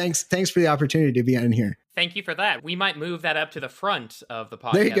from. So thanks for the opportunity to be on here. Thank you for that. We might move that up to the front of the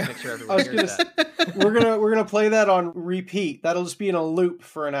podcast. There you go. Make sure everyone hears that. We're gonna play that on repeat. That'll just be in a loop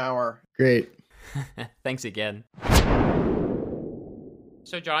for an hour. Great. Thanks again.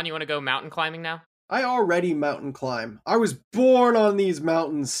 So, John, you want to go mountain climbing now? I already mountain climb. I was born on these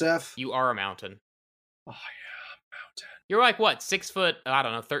mountains, Seth. You are a mountain. Oh, yeah, mountain. You're like, what, 6 foot,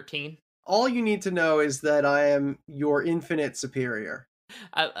 13? All you need to know is that I am your infinite superior.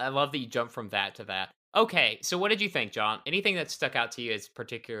 I love that you jump from that to that. Okay, so what did you think, John? Anything that stuck out to you as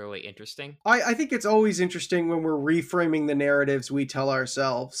particularly interesting? I think it's always interesting when we're reframing the narratives we tell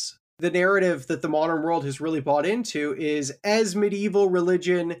ourselves. The narrative that the modern world has really bought into is, as medieval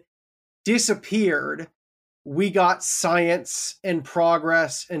religion disappeared, we got science and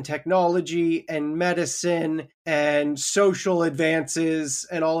progress and technology and medicine and social advances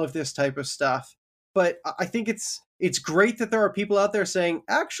and all of this type of stuff. But I think it's great that there are people out there saying,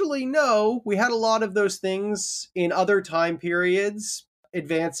 actually, no, we had a lot of those things in other time periods,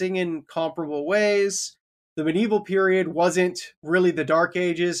 advancing in comparable ways. The medieval period wasn't really the Dark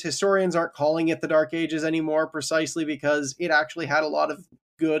Ages. Historians aren't calling it the Dark Ages anymore, precisely because it actually had a lot of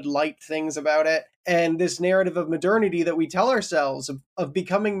good light things about it. And this narrative of modernity that we tell ourselves of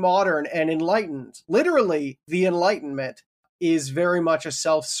becoming modern and enlightened, literally the Enlightenment, is very much a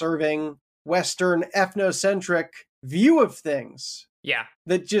self-serving, Western, ethnocentric view of things. Yeah.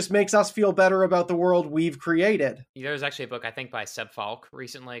 That just makes us feel better about the world we've created. There was actually a book, I think, by Seb Falk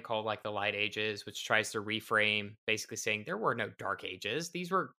recently called The Light Ages, which tries to reframe, basically saying there were no dark ages. These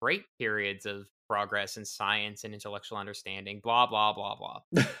were great periods of progress in science and intellectual understanding, blah, blah, blah,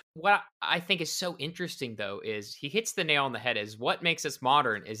 blah. What I think is so interesting, though, is he hits the nail on the head is what makes us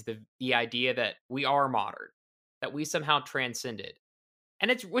modern is the idea that we are modern, that we somehow transcended.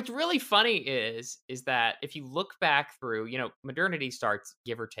 And what's really funny is that if you look back through, modernity starts,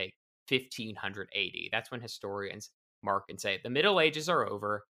 give or take, 1580. That's when historians mark and say the Middle Ages are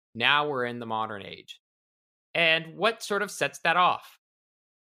over. Now we're in the modern age. And what sort of sets that off?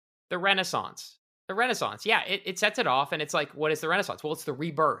 The Renaissance. Yeah, it sets it off. And it's like, what is the Renaissance? Well, it's the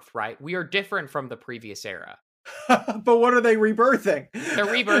rebirth, right? We are different from the previous era. But what are they rebirthing? They're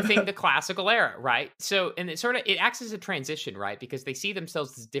rebirthing the classical era, right? So, and it acts as a transition, right? Because they see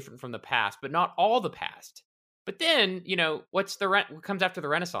themselves as different from the past, but not all the past. But then, what comes after the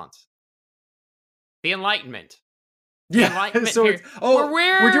Renaissance? The Enlightenment. The Enlightenment. So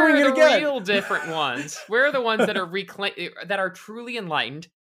we're doing it again. Real different ones. We're the ones that are that are truly enlightened.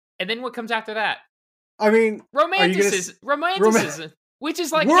 And then what comes after that? I mean, romanticism. Which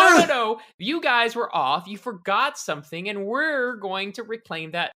is like, no, you guys were off. You forgot something, and we're going to reclaim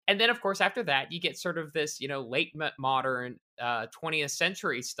that. And then, of course, after that, you get sort of this, late modern 20th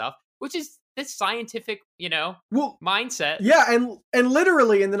century stuff, which is this scientific, mindset. Yeah, and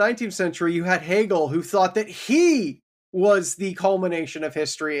literally in the 19th century, you had Hegel, who thought that he was the culmination of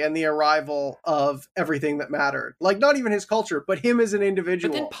history and the arrival of everything that mattered. Like, not even his culture, but him as an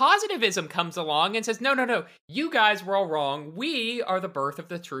individual. But then positivism comes along and says, no, you guys were all wrong. We are the birth of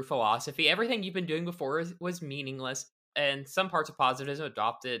the true philosophy. Everything you've been doing before was meaningless. and some parts of positivism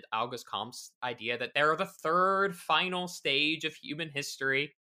adopted August Comte's idea that they're the third final stage of human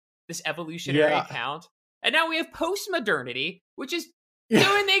history, this evolutionary account. And now we have postmodernity, which is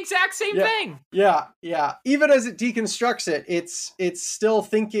doing the exact same thing. Yeah. Even as it deconstructs it, it's still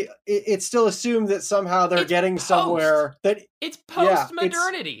thinking, it's still assumed that somehow they're getting somewhere. That it's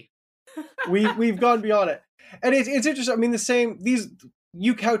postmodernity. We've gone beyond it. And it's interesting. I mean,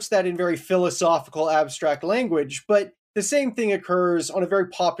 you couch that in very philosophical, abstract language, but the same thing occurs on a very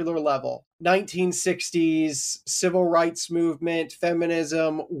popular level. 1960s, civil rights movement,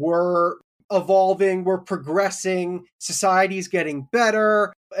 feminism, we're evolving, we're progressing, society's getting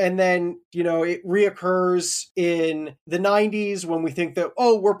better. And then, it reoccurs in the 90s when we think that,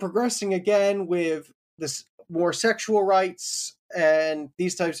 we're progressing again with this more sexual rights and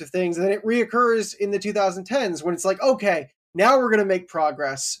these types of things. And then it reoccurs in the 2010s when it's like, okay, now we're going to make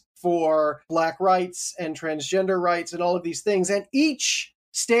progress for Black rights and transgender rights and all of these things. And each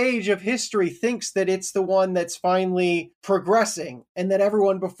stage of history thinks that it's the one that's finally progressing and that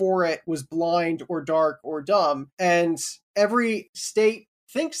everyone before it was blind or dark or dumb. And every state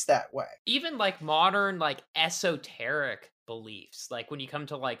thinks that way. Even like modern, like esoteric beliefs, like when you come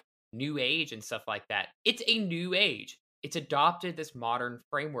to like New Age and stuff like that, it's a new age. It's adopted this modern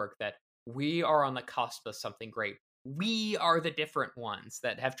framework that we are on the cusp of something great. We are the different ones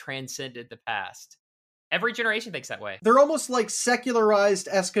that have transcended the past. Every generation thinks that way. They're almost like secularized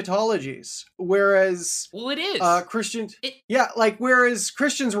eschatologies, whereas it is. Christians, whereas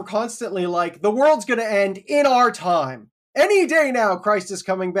Christians were constantly like, the world's going to end in our time. Any day now, Christ is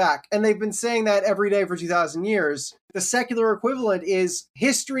coming back. And they've been saying that every day for 2,000 years. The secular equivalent is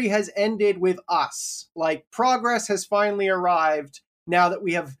history has ended with us. Like, progress has finally arrived now that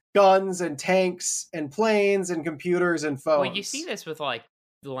we have guns and tanks and planes and computers and phones. Well, you see this with like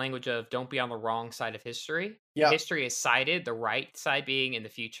the language of don't be on the wrong side of history. Yeah. History is cited, the right side being in the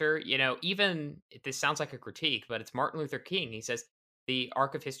future. Even this sounds like a critique, but it's Martin Luther King. He says the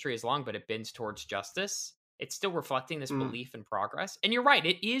arc of history is long, but it bends towards justice. It's still reflecting this belief in progress. And you're right,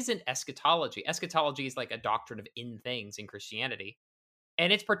 it is an eschatology. Eschatology is like a doctrine of end things in Christianity.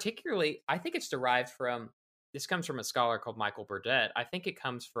 And it's particularly, I think it's derived from, this comes from a scholar called Michael Burdett. I think it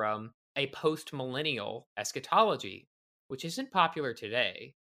comes from a post-millennial eschatology, which isn't popular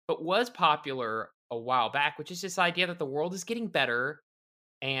today, but was popular a while back, which is this idea that the world is getting better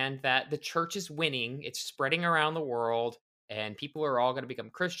and that the church is winning. It's spreading around the world. And people are all going to become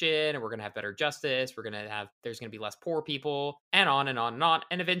Christian, and we're going to have better justice. There's going to be less poor people, and on and on and on.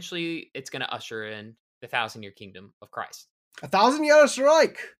 And eventually, it's going to usher in the 1,000-year kingdom of Christ. 1,000 years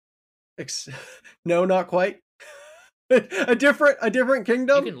Reich. No, not quite. a different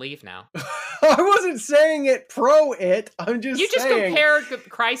kingdom. You can leave now. I wasn't saying it pro it. I'm just saying. Compared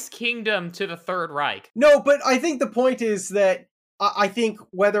Christ's kingdom to the Third Reich. No, but I think the point is that I think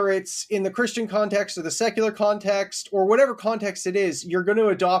whether it's in the Christian context or the secular context or whatever context it is, you're going to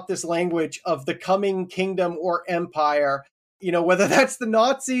adopt this language of the coming kingdom or empire. Whether that's the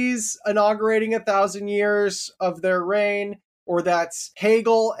Nazis inaugurating 1,000 years of their reign, or that's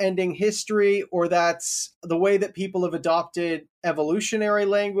Hegel ending history, or that's the way that people have adopted evolutionary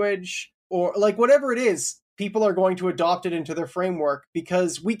language, or like whatever it is. People are going to adopt it into their framework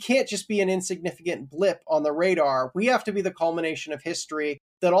because we can't just be an insignificant blip on the radar. We have to be the culmination of history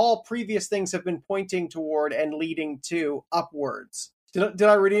that all previous things have been pointing toward and leading to upwards. Did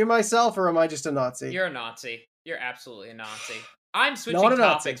I redeem myself, or am I just a Nazi? You're a Nazi. You're absolutely a Nazi. I'm switching not a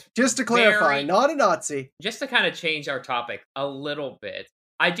topics. Nazi. Just to clarify, not a Nazi. Just to kind of change our topic a little bit.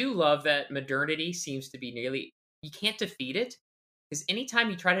 I do love that modernity seems to be you can't defeat it. Because anytime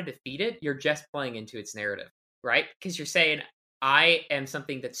you try to defeat it, you're just playing into its narrative, right? Because you're saying, I am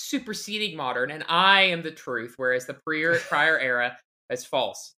something that's superseding modern, and I am the truth, whereas the prior era is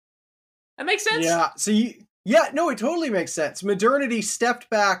false. That makes sense? Yeah. So it totally makes sense. Modernity stepped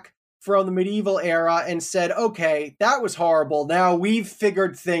back from the medieval era and said, okay, that was horrible. Now we've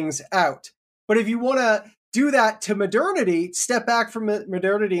figured things out. But if you want to do that to modernity, step back from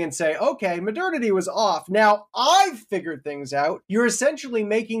modernity and say, okay, modernity was off. Now I've figured things out. You're essentially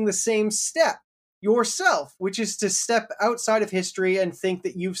making the same step yourself, which is to step outside of history and think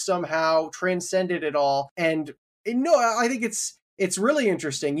that you've somehow transcended it all. And no, I think it's really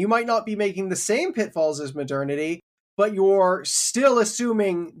interesting. You might not be making the same pitfalls as modernity, but you're still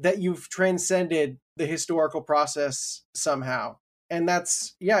assuming that you've transcended the historical process somehow. And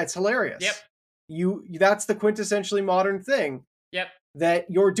it's hilarious. Yep. That's the quintessentially modern thing. Yep. That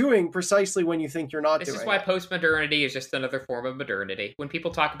you're doing precisely when you think you're not doing it. This is why postmodernity is just another form of modernity. When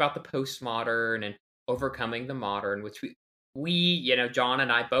people talk about the postmodern and overcoming the modern, which we John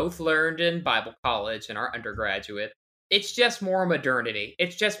and I both learned in Bible college in our undergraduate, It's just more modernity.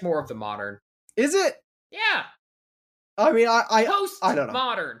 It's just more of the modern. Is it? Yeah. I mean, I don't know.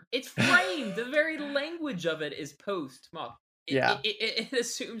 Post-modern. It's framed. The very language of it is post-modern. It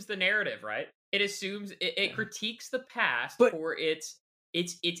assumes the narrative, right? It assumes it critiques the past for its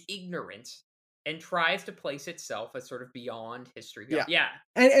ignorance and tries to place itself as sort of beyond history. Yeah.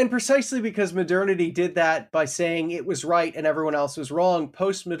 And precisely because modernity did that by saying it was right and everyone else was wrong,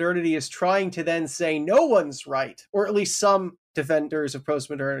 post-modernity is trying to then say no one's right, or at least some defenders of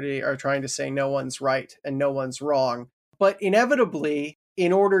post-modernity are trying to say no one's right and no one's wrong. But inevitably,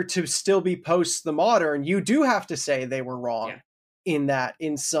 in order to still be post the modern, you do have to say they were wrong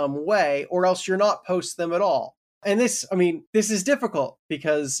in some way, or else you're not post them at all. And this is difficult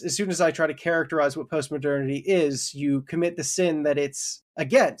because as soon as I try to characterize what postmodernity is, you commit the sin that it's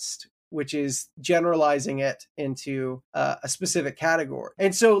against, which is generalizing it into a specific category.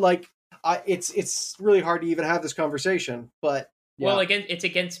 And so, it's really hard to even have this conversation. But well, again, it's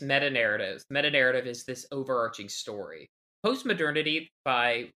against meta-narratives. Meta-narrative is this overarching story. Postmodernity,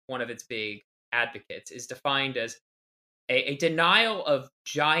 by one of its big advocates, is defined as a denial of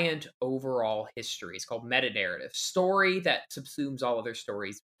giant overall history. It's called meta-narrative. Story that subsumes all other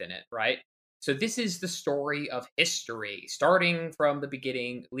stories within it, right? So this is the story of history, starting from the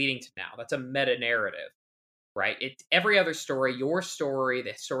beginning, leading to now. That's a meta-narrative, right? It's every other story, your story,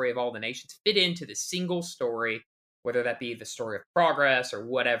 the story of all the nations, fit into the single story, whether that be the story of progress or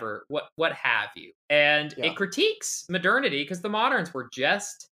whatever, what have you. And it critiques modernity because the moderns were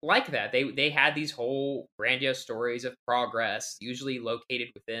just like that. They had these whole grandiose stories of progress, usually located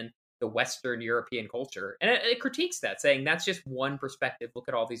within the Western European culture. And it critiques that, saying that's just one perspective. Look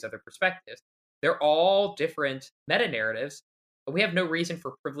at all these other perspectives. They're all different meta-narratives, but we have no reason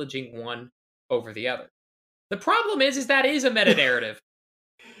for privileging one over the other. The problem is that is a meta-narrative.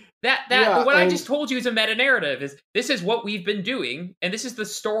 I just told you is a meta-narrative. This is what we've been doing, and this is the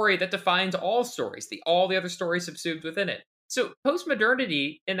story that defines all stories, all the other stories subsumed within it. So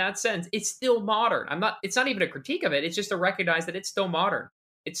postmodernity, in that sense, it's still modern. It's not even a critique of it. It's just to recognize that it's still modern.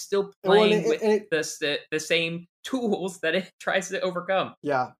 It's still playing with the same tools that it tries to overcome.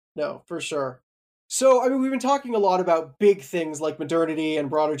 Yeah, no, for sure. So, we've been talking a lot about big things like modernity and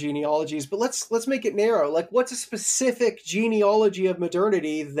broader genealogies, but let's make it narrow. Like, what's a specific genealogy of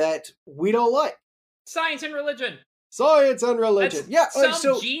modernity that we don't like? Science and religion. Science and religion.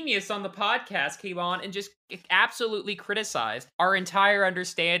 Some genius on the podcast came on and just absolutely criticized our entire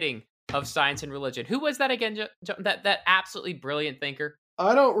understanding of science and religion. Who was that again? That absolutely brilliant thinker.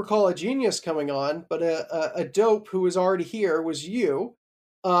 I don't recall a genius coming on, but a dope who was already here was you.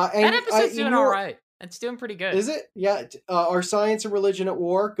 And that episode's doing all right. It's doing pretty good. Is it? Yeah. Our Science and Religion at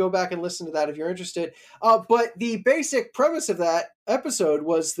War. Go back and listen to that if you're interested. But the basic premise of that episode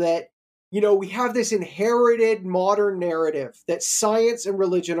was that, we have this inherited modern narrative that science and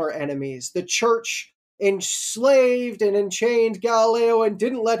religion are enemies. The church enslaved and enchained Galileo and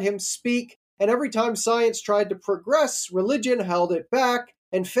didn't let him speak. And every time science tried to progress, religion held it back,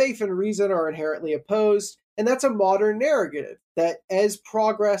 and faith and reason are inherently opposed. And that's a modern narrative, that as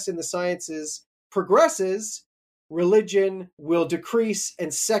progress in the sciences progresses, religion will decrease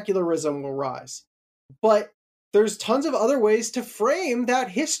and secularism will rise. But there's tons of other ways to frame that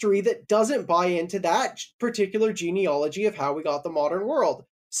history that doesn't buy into that particular genealogy of how we got the modern world,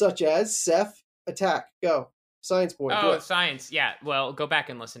 such as Seth, attack, go. Science boy. Oh, science. Yeah. Well, go back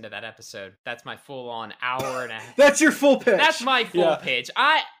and listen to that episode. That's my full-on hour and a half. That's your full pitch. That's my full pitch.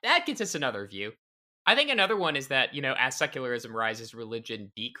 That gets us another view. I think another one is that, as secularism rises,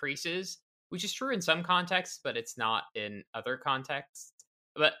 religion decreases, which is true in some contexts, but it's not in other contexts.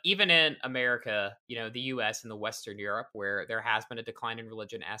 But even in America, the US and the Western Europe, where there has been a decline in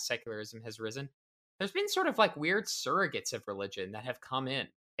religion as secularism has risen, there's been sort of like weird surrogates of religion that have come in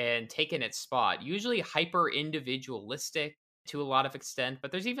and taken its spot, usually hyper individualistic to a lot of extent.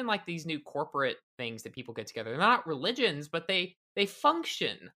 But there's even like these new corporate things that people get together. They're not religions, but they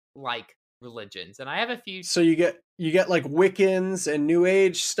function like religions. And I have a few. So you get like Wiccans and New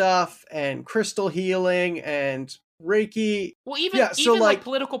Age stuff and crystal healing and Reiki. Well, even like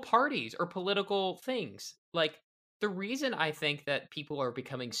political parties or political things. Like, the reason I think that people are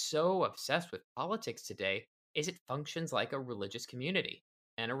becoming so obsessed with politics today is it functions like a religious community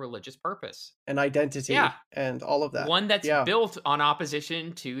and a religious purpose and identity and all of that. One that's built on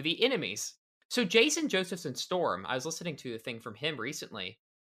opposition to the enemies. So Jason Josephson Storm, I was listening to a thing from him recently.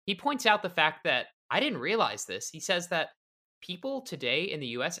 He points out the fact that I didn't realize this. He says that people today in the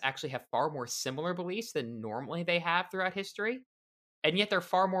US actually have far more similar beliefs than normally they have throughout history, and yet they're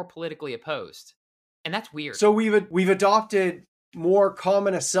far more politically opposed. And that's weird. So we've adopted more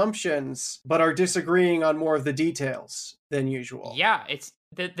common assumptions, but are disagreeing on more of the details than usual. Yeah, it's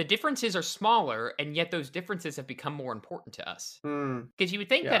the differences are smaller, and yet those differences have become more important to us. Because you would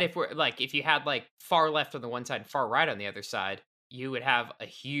think that if you had like far left on the one side and far right on the other side, you would have a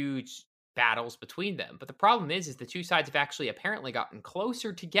huge battles between them. But the problem is the two sides have actually apparently gotten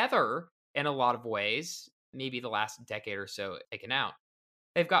closer together in a lot of ways. Maybe the last decade or so taken out,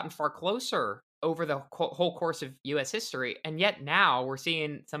 they've gotten far closer over the whole course of U.S. history, and yet now we're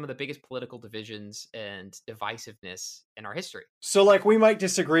seeing some of the biggest political divisions and divisiveness in our history. So, like, we might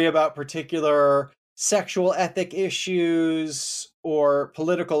disagree about particular sexual ethic issues or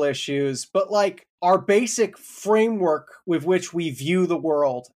political issues, but, like, our basic framework with which we view the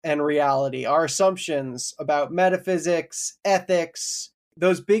world and reality, our assumptions about metaphysics, ethics,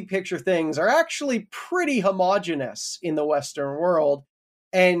 those big picture things are actually pretty homogenous in the Western world,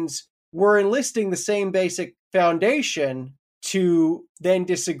 and we're enlisting the same basic foundation to then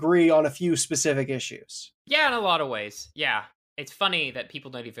disagree on a few specific issues. Yeah, in a lot of ways. Yeah. It's funny that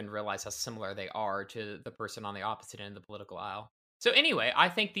people don't even realize how similar they are to the person on the opposite end of the political aisle. So anyway, I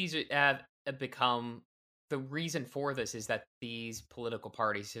think these have become, the reason for this is that these political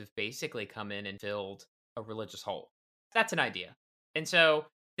parties have basically come in and filled a religious hole. That's an idea. And so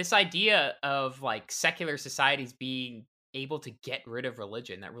this idea of like secular societies being able to get rid of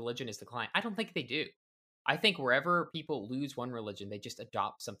religion, that religion is declining, I don't think they do. I think wherever people lose one religion, they just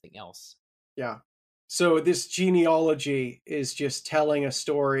adopt something else. Yeah. So this genealogy is just telling a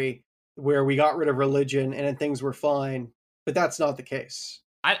story where we got rid of religion and things were fine, but that's not the case.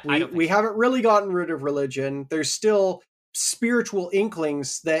 We haven't really gotten rid of religion. There's still spiritual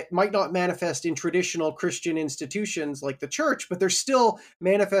inklings that might not manifest in traditional Christian institutions like the church, but they're still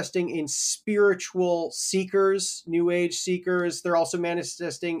manifesting in spiritual seekers, New Age seekers. They're also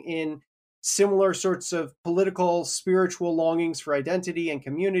manifesting in similar sorts of political, spiritual longings for identity and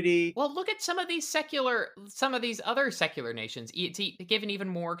community. Well, look at some of these other secular nations. To give an even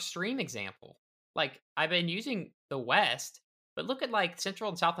more extreme example, like I've been using the West, but look at like Central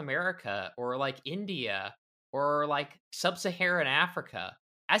and South America, or like India, or like sub-Saharan Africa.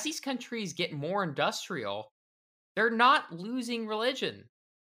 As these countries get more industrial, they're not losing religion.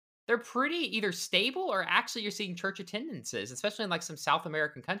 They're pretty either stable, or actually you're seeing church attendances, especially in like some South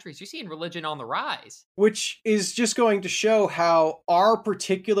American countries. You're seeing religion on the rise. Which is just going to show how our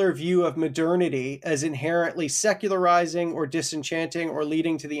particular view of modernity as inherently secularizing or disenchanting or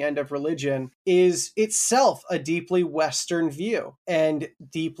leading to the end of religion is itself a deeply Western view and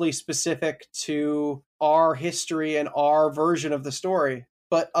deeply specific to our history and our version of the story.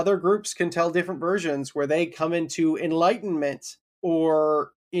 But other groups can tell different versions where they come into enlightenment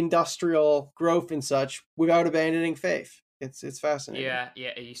or industrial growth and such without abandoning faith. It's fascinating. Yeah.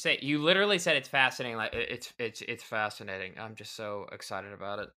 You literally said it's fascinating. Like it's fascinating. I'm just so excited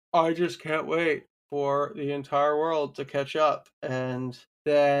about it. I just can't wait for the entire world to catch up, and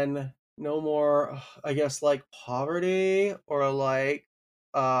then no more, I guess, like poverty or like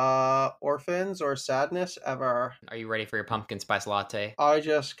orphans or sadness ever. Are you ready for your pumpkin spice latte? I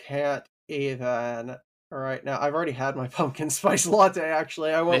just can't even right now. I've already had my pumpkin spice latte,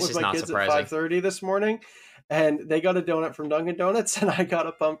 actually. I went with my kids at 5:30 this morning, and they got a donut from Dunkin' Donuts, and I got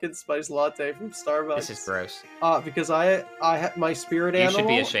a pumpkin spice latte from Starbucks. This is gross. Because my spirit animal should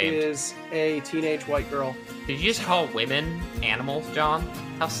be ashamed. Is a teenage white girl. Did you just call women animals, John?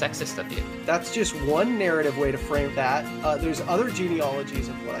 How sexist of you. That's just one narrative way to frame that. There's other genealogies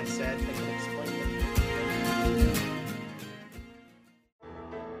of what I said that can explain it.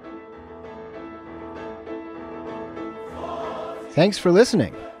 Thanks for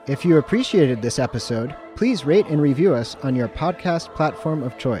listening. If you appreciated this episode, please rate and review us on your podcast platform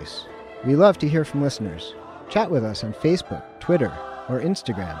of choice. We love to hear from listeners. Chat with us on Facebook, Twitter, or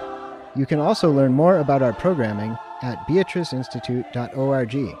Instagram. You can also learn more about our programming at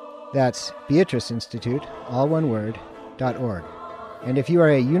beatriceinstitute.org. That's Beatrice Institute, all one word, .org. And if you are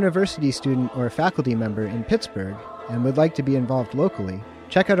a university student or faculty member in Pittsburgh and would like to be involved locally,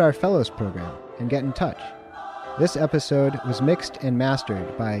 check out our Fellows program and get in touch. This episode was mixed and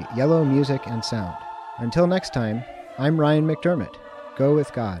mastered by Yellow Music and Sound. Until next time, I'm Ryan McDermott. Go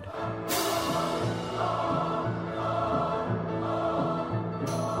with God.